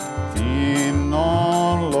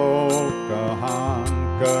Tinon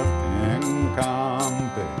Lokahanka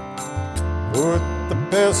Tenkampe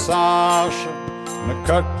Uttapesasha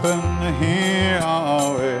Nakatan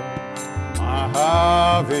Hiave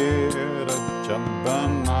Mahavira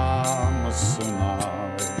Jabbanama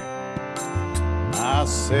Sunave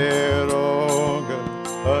Naseroga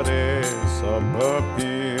Hare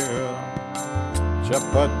Sabhapira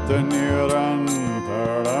Chapat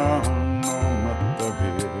Nirantara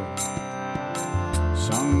Hanumatavir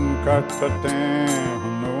Sankattate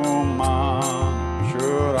Hanuman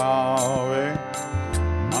Shurave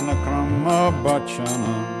Manakrama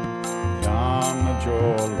Bachana Dhyana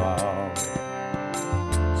Jolave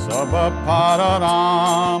Sabha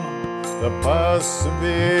Pararam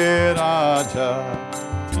Tapasviraja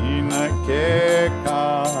Tina Ke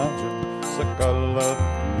Kaja Sakala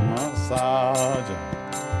Saja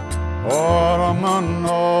Ora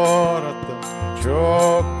Manorat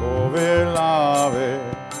Joko Vilave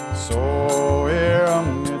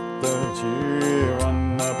Soiramita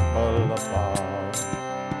Jivana Palapal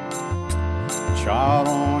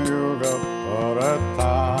Charon Yuga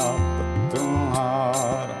Paratap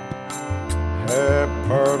Tumhara He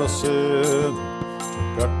Perdasid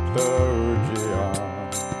Jagata Ujya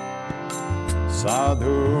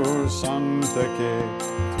Sadhu Santake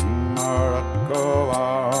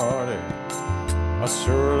Tumarakovare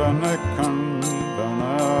Asurana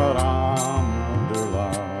Kandana Ramadula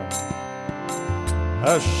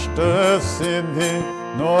Ashta Siddhi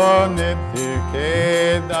No Nidhi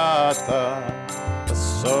Kedata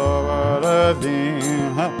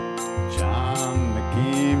Asavaradinha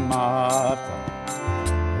Janaki Mata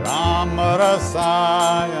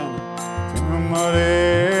Ramarasayana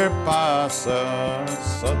Tumare Pasa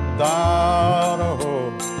Sadaraho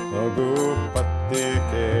Ragupati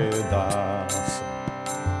Ke Das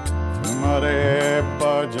Tumare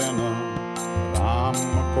Bhajana Ram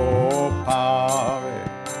Ko Pave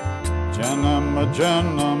Janam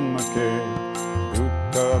Janam Ke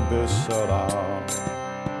Dukha Bisara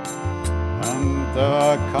Anta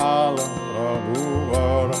Kala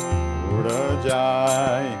Raghuvara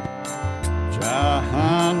Urajai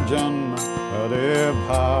Jahan Janma Hare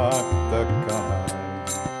Bhakta Kahai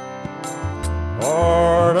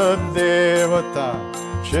Orda Devata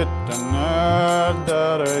Chittana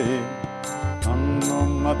Darai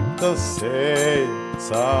Anumata Se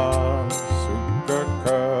Sar Sukha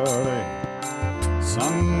Kare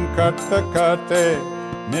Sankata Kate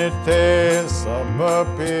Nite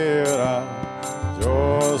Sabapira Jo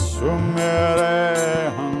Sumere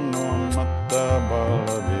Hanumata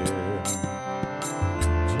Baladir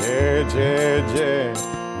Jai Jai Jai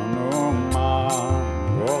Hanuman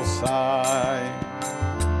Gosai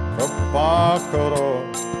Kripa Karo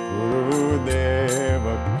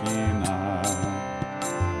Gurudeva Kina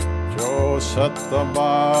Jo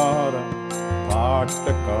Satabara Paat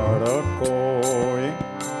Kara Koi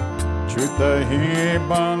Chutahi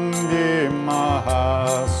Bangi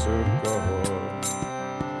Mahasukho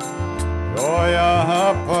Roya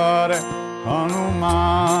Pare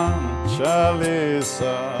Hanuman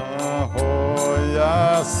Chalisa Hoya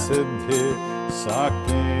Siddhi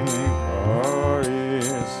Saki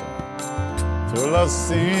Harisa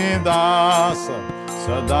Tulasi Dasa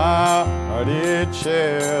Sada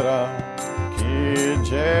Harichera Ki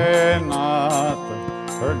Jainat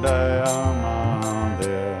Hridaya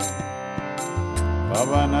Mandir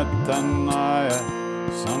Pavanatanaya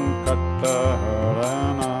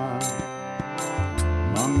Sankataharana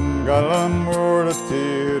Mangalamurti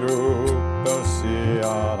Rupa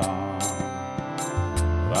Siyaram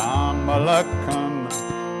Ramalakhan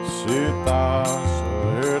Sita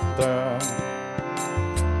Surita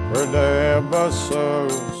Hridaya Baso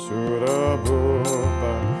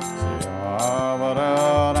Surabhupa Siyavara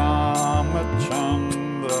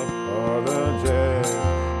Ramachandra Padaje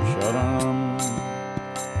Sharanam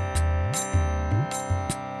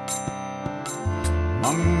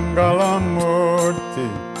Mangalamurti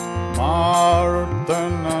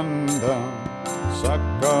Marutananda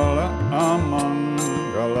Sakala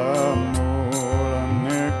Amangala Mula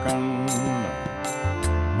Nikanda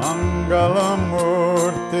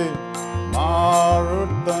Mangalamurti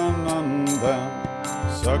Marutananda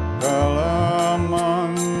Sakala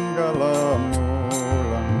Mangala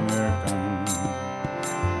Mula Nikanda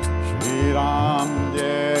Shri Ram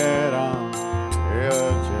Jai Ram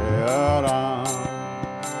Jai Jai Ram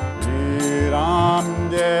Ram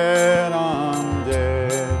Jai Ram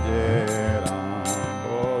Jai Jai Ram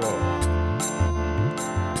Bolo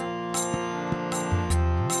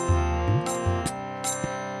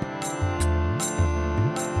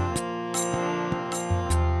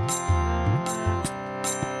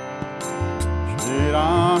Shri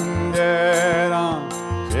Ram Jai Ram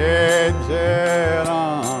Jai Jai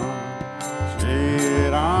Ram Shri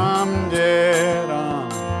Ram Jai Ram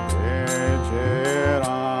Jai Jai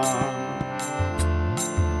Ram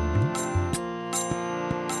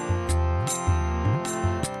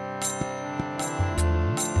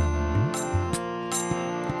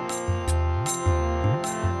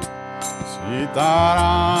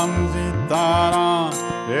Sitaram, Sitaram,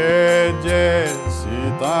 Jai Jai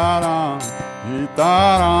Sitaram,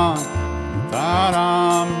 Sitaram,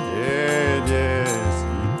 Sitaram, Jai Jai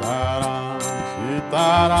Sitaram,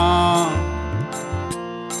 Sitaram.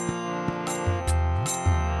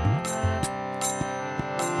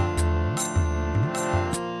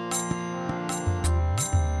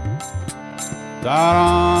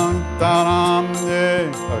 Sitaram, Sitaram, Jai.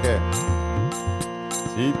 Okay.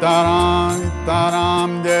 Sitaram, Sitaram,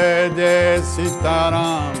 Jai Jai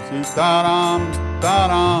Sitaram, Sitaram,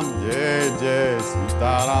 Sitaram, Jai Jai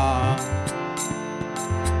Sitaram.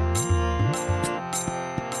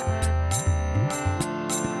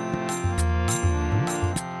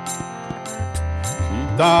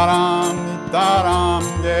 Sitaram, Sitaram,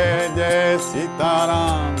 Jai Jai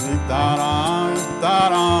Sitaram, Sitaram,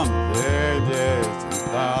 Sitaram, Jai Jai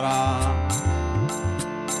Sitaram.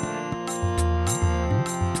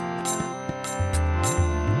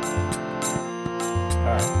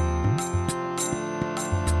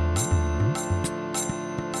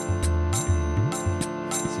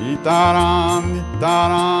 Sitaram,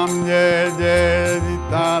 Sitaram, Jai Jai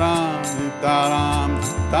Sitaram, Sitaram,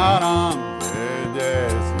 Sitaram, Jai Jai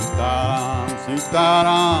Sitaram,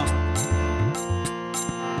 Sitaram.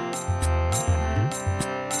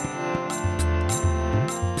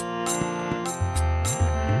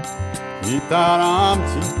 Sitaram,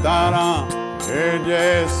 Sitaram, Jai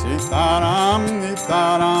Jai Sitaram,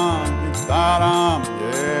 Sitaram, Sitaram,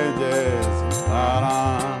 Jai Jai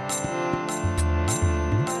Sitaram.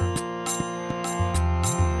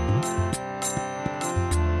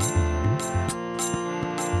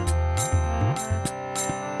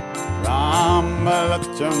 Ram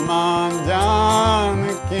Lakshman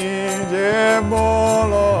Janaki Jai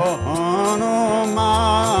Bolo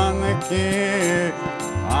Hanuman Ki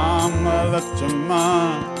Ram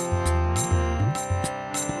Lakshman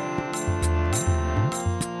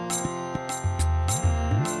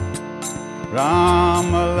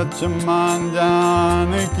Ram Lakshman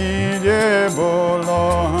Janaki Jai Bolo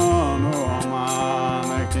Hanuman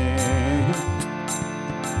Ki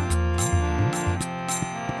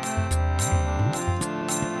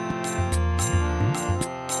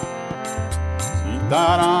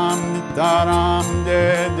Sitaram, Sitaram,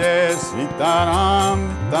 Jai Jai Sitaram,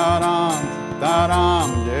 Sitaram, Sitaram,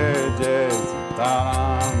 Jai Jai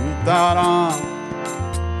Sitaram, Sitaram.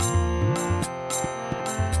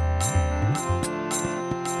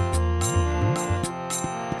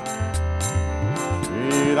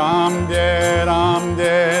 Shri Ram De Ram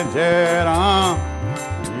De Jai Ram.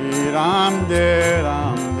 Shri Ram De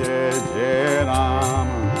Ram De Jai Ram.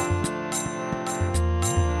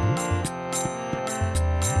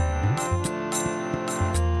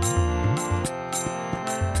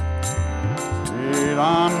 Shri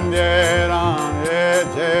Ram De Ram De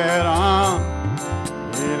Jai Ram.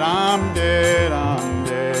 Shri Ram De Ram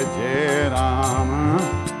De Jai Ram.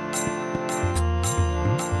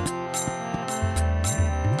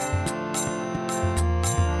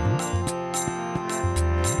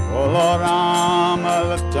 Bolo Ram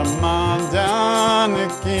Lakshman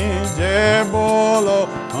Janaki Jai, Bolo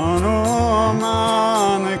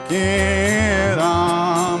Hanuman Ki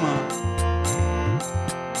Ram.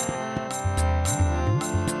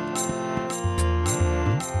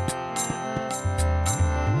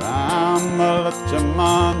 Ram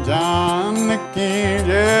Lakshman Janaki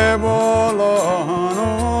Jai, Bolo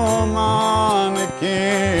Hanuman Ki.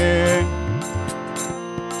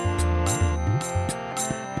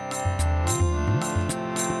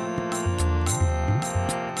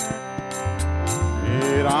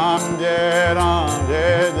 Ram Jai Ram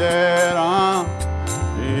Jai Jai Ram.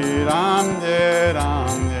 Shri Ram Jai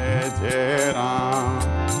Ram Jai Jai Ram.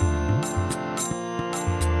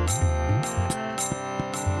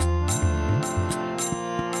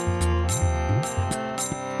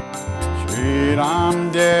 Shri Ram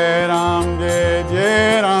Jai Ram Jai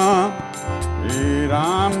Jai Ram. Shri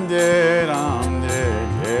Ram Jai Ram Jai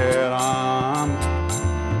Jai Ram.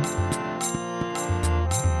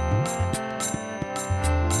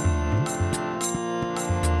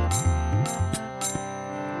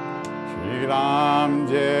 Shri Ram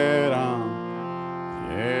Jai Ram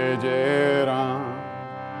Jai Jai Ram.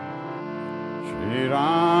 Shri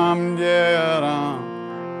Ram Jai Ram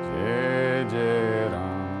Jai Jai Ram.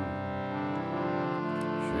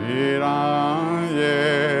 Shri Ram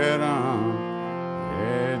Jai Ram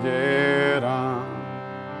Jai Jai Ram.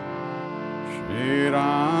 Shri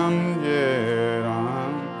Ram Jai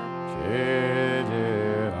Ram Jai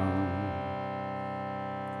Jai Ram.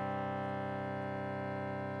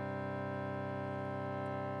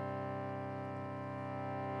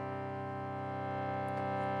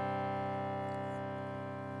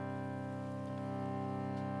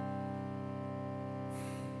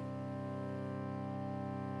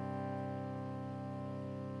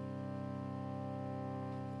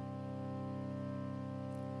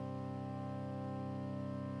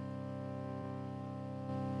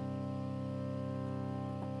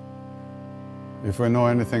 If we know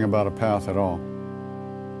anything about a path at all,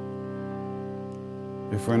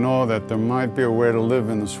 if we know that there might be a way to live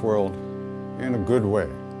in this world in a good way,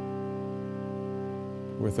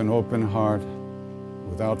 with an open heart,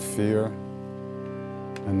 without fear,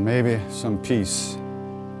 and maybe some peace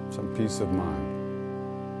of mind,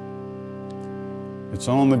 it's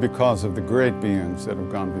only because of the great beings that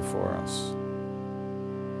have gone before us.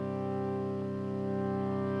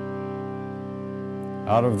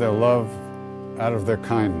 Out of their love, out of their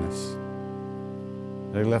kindness,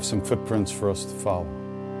 they left some footprints for us to follow.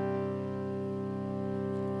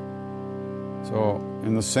 So,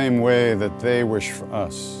 in the same way that they wish for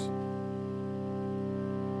us,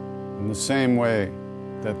 in the same way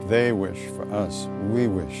that they wish for us, we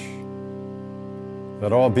wish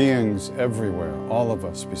that all beings everywhere, all of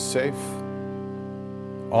us, be safe,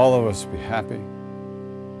 all of us be happy,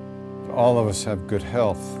 that all of us have good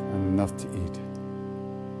health and enough to eat.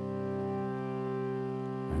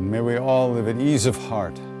 And may we all live at ease of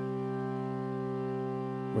heart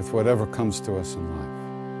with whatever comes to us in life.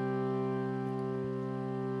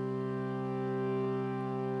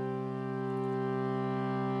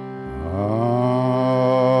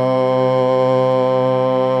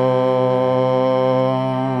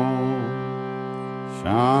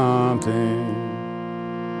 Shanti,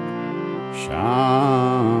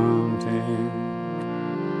 Shanti,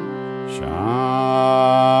 Shanti.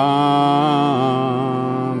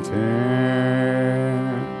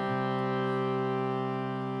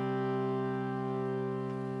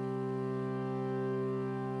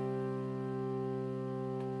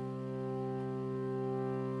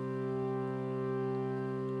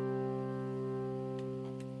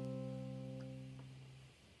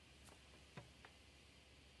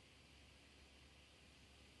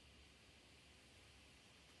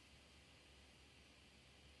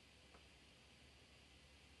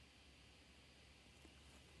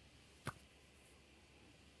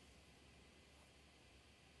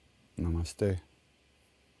 Namaste.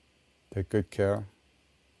 Take good care.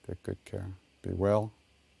 Take good care. Be well.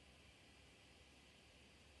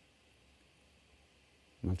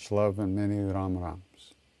 Much love and many Ram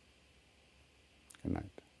Rams. Good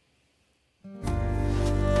night.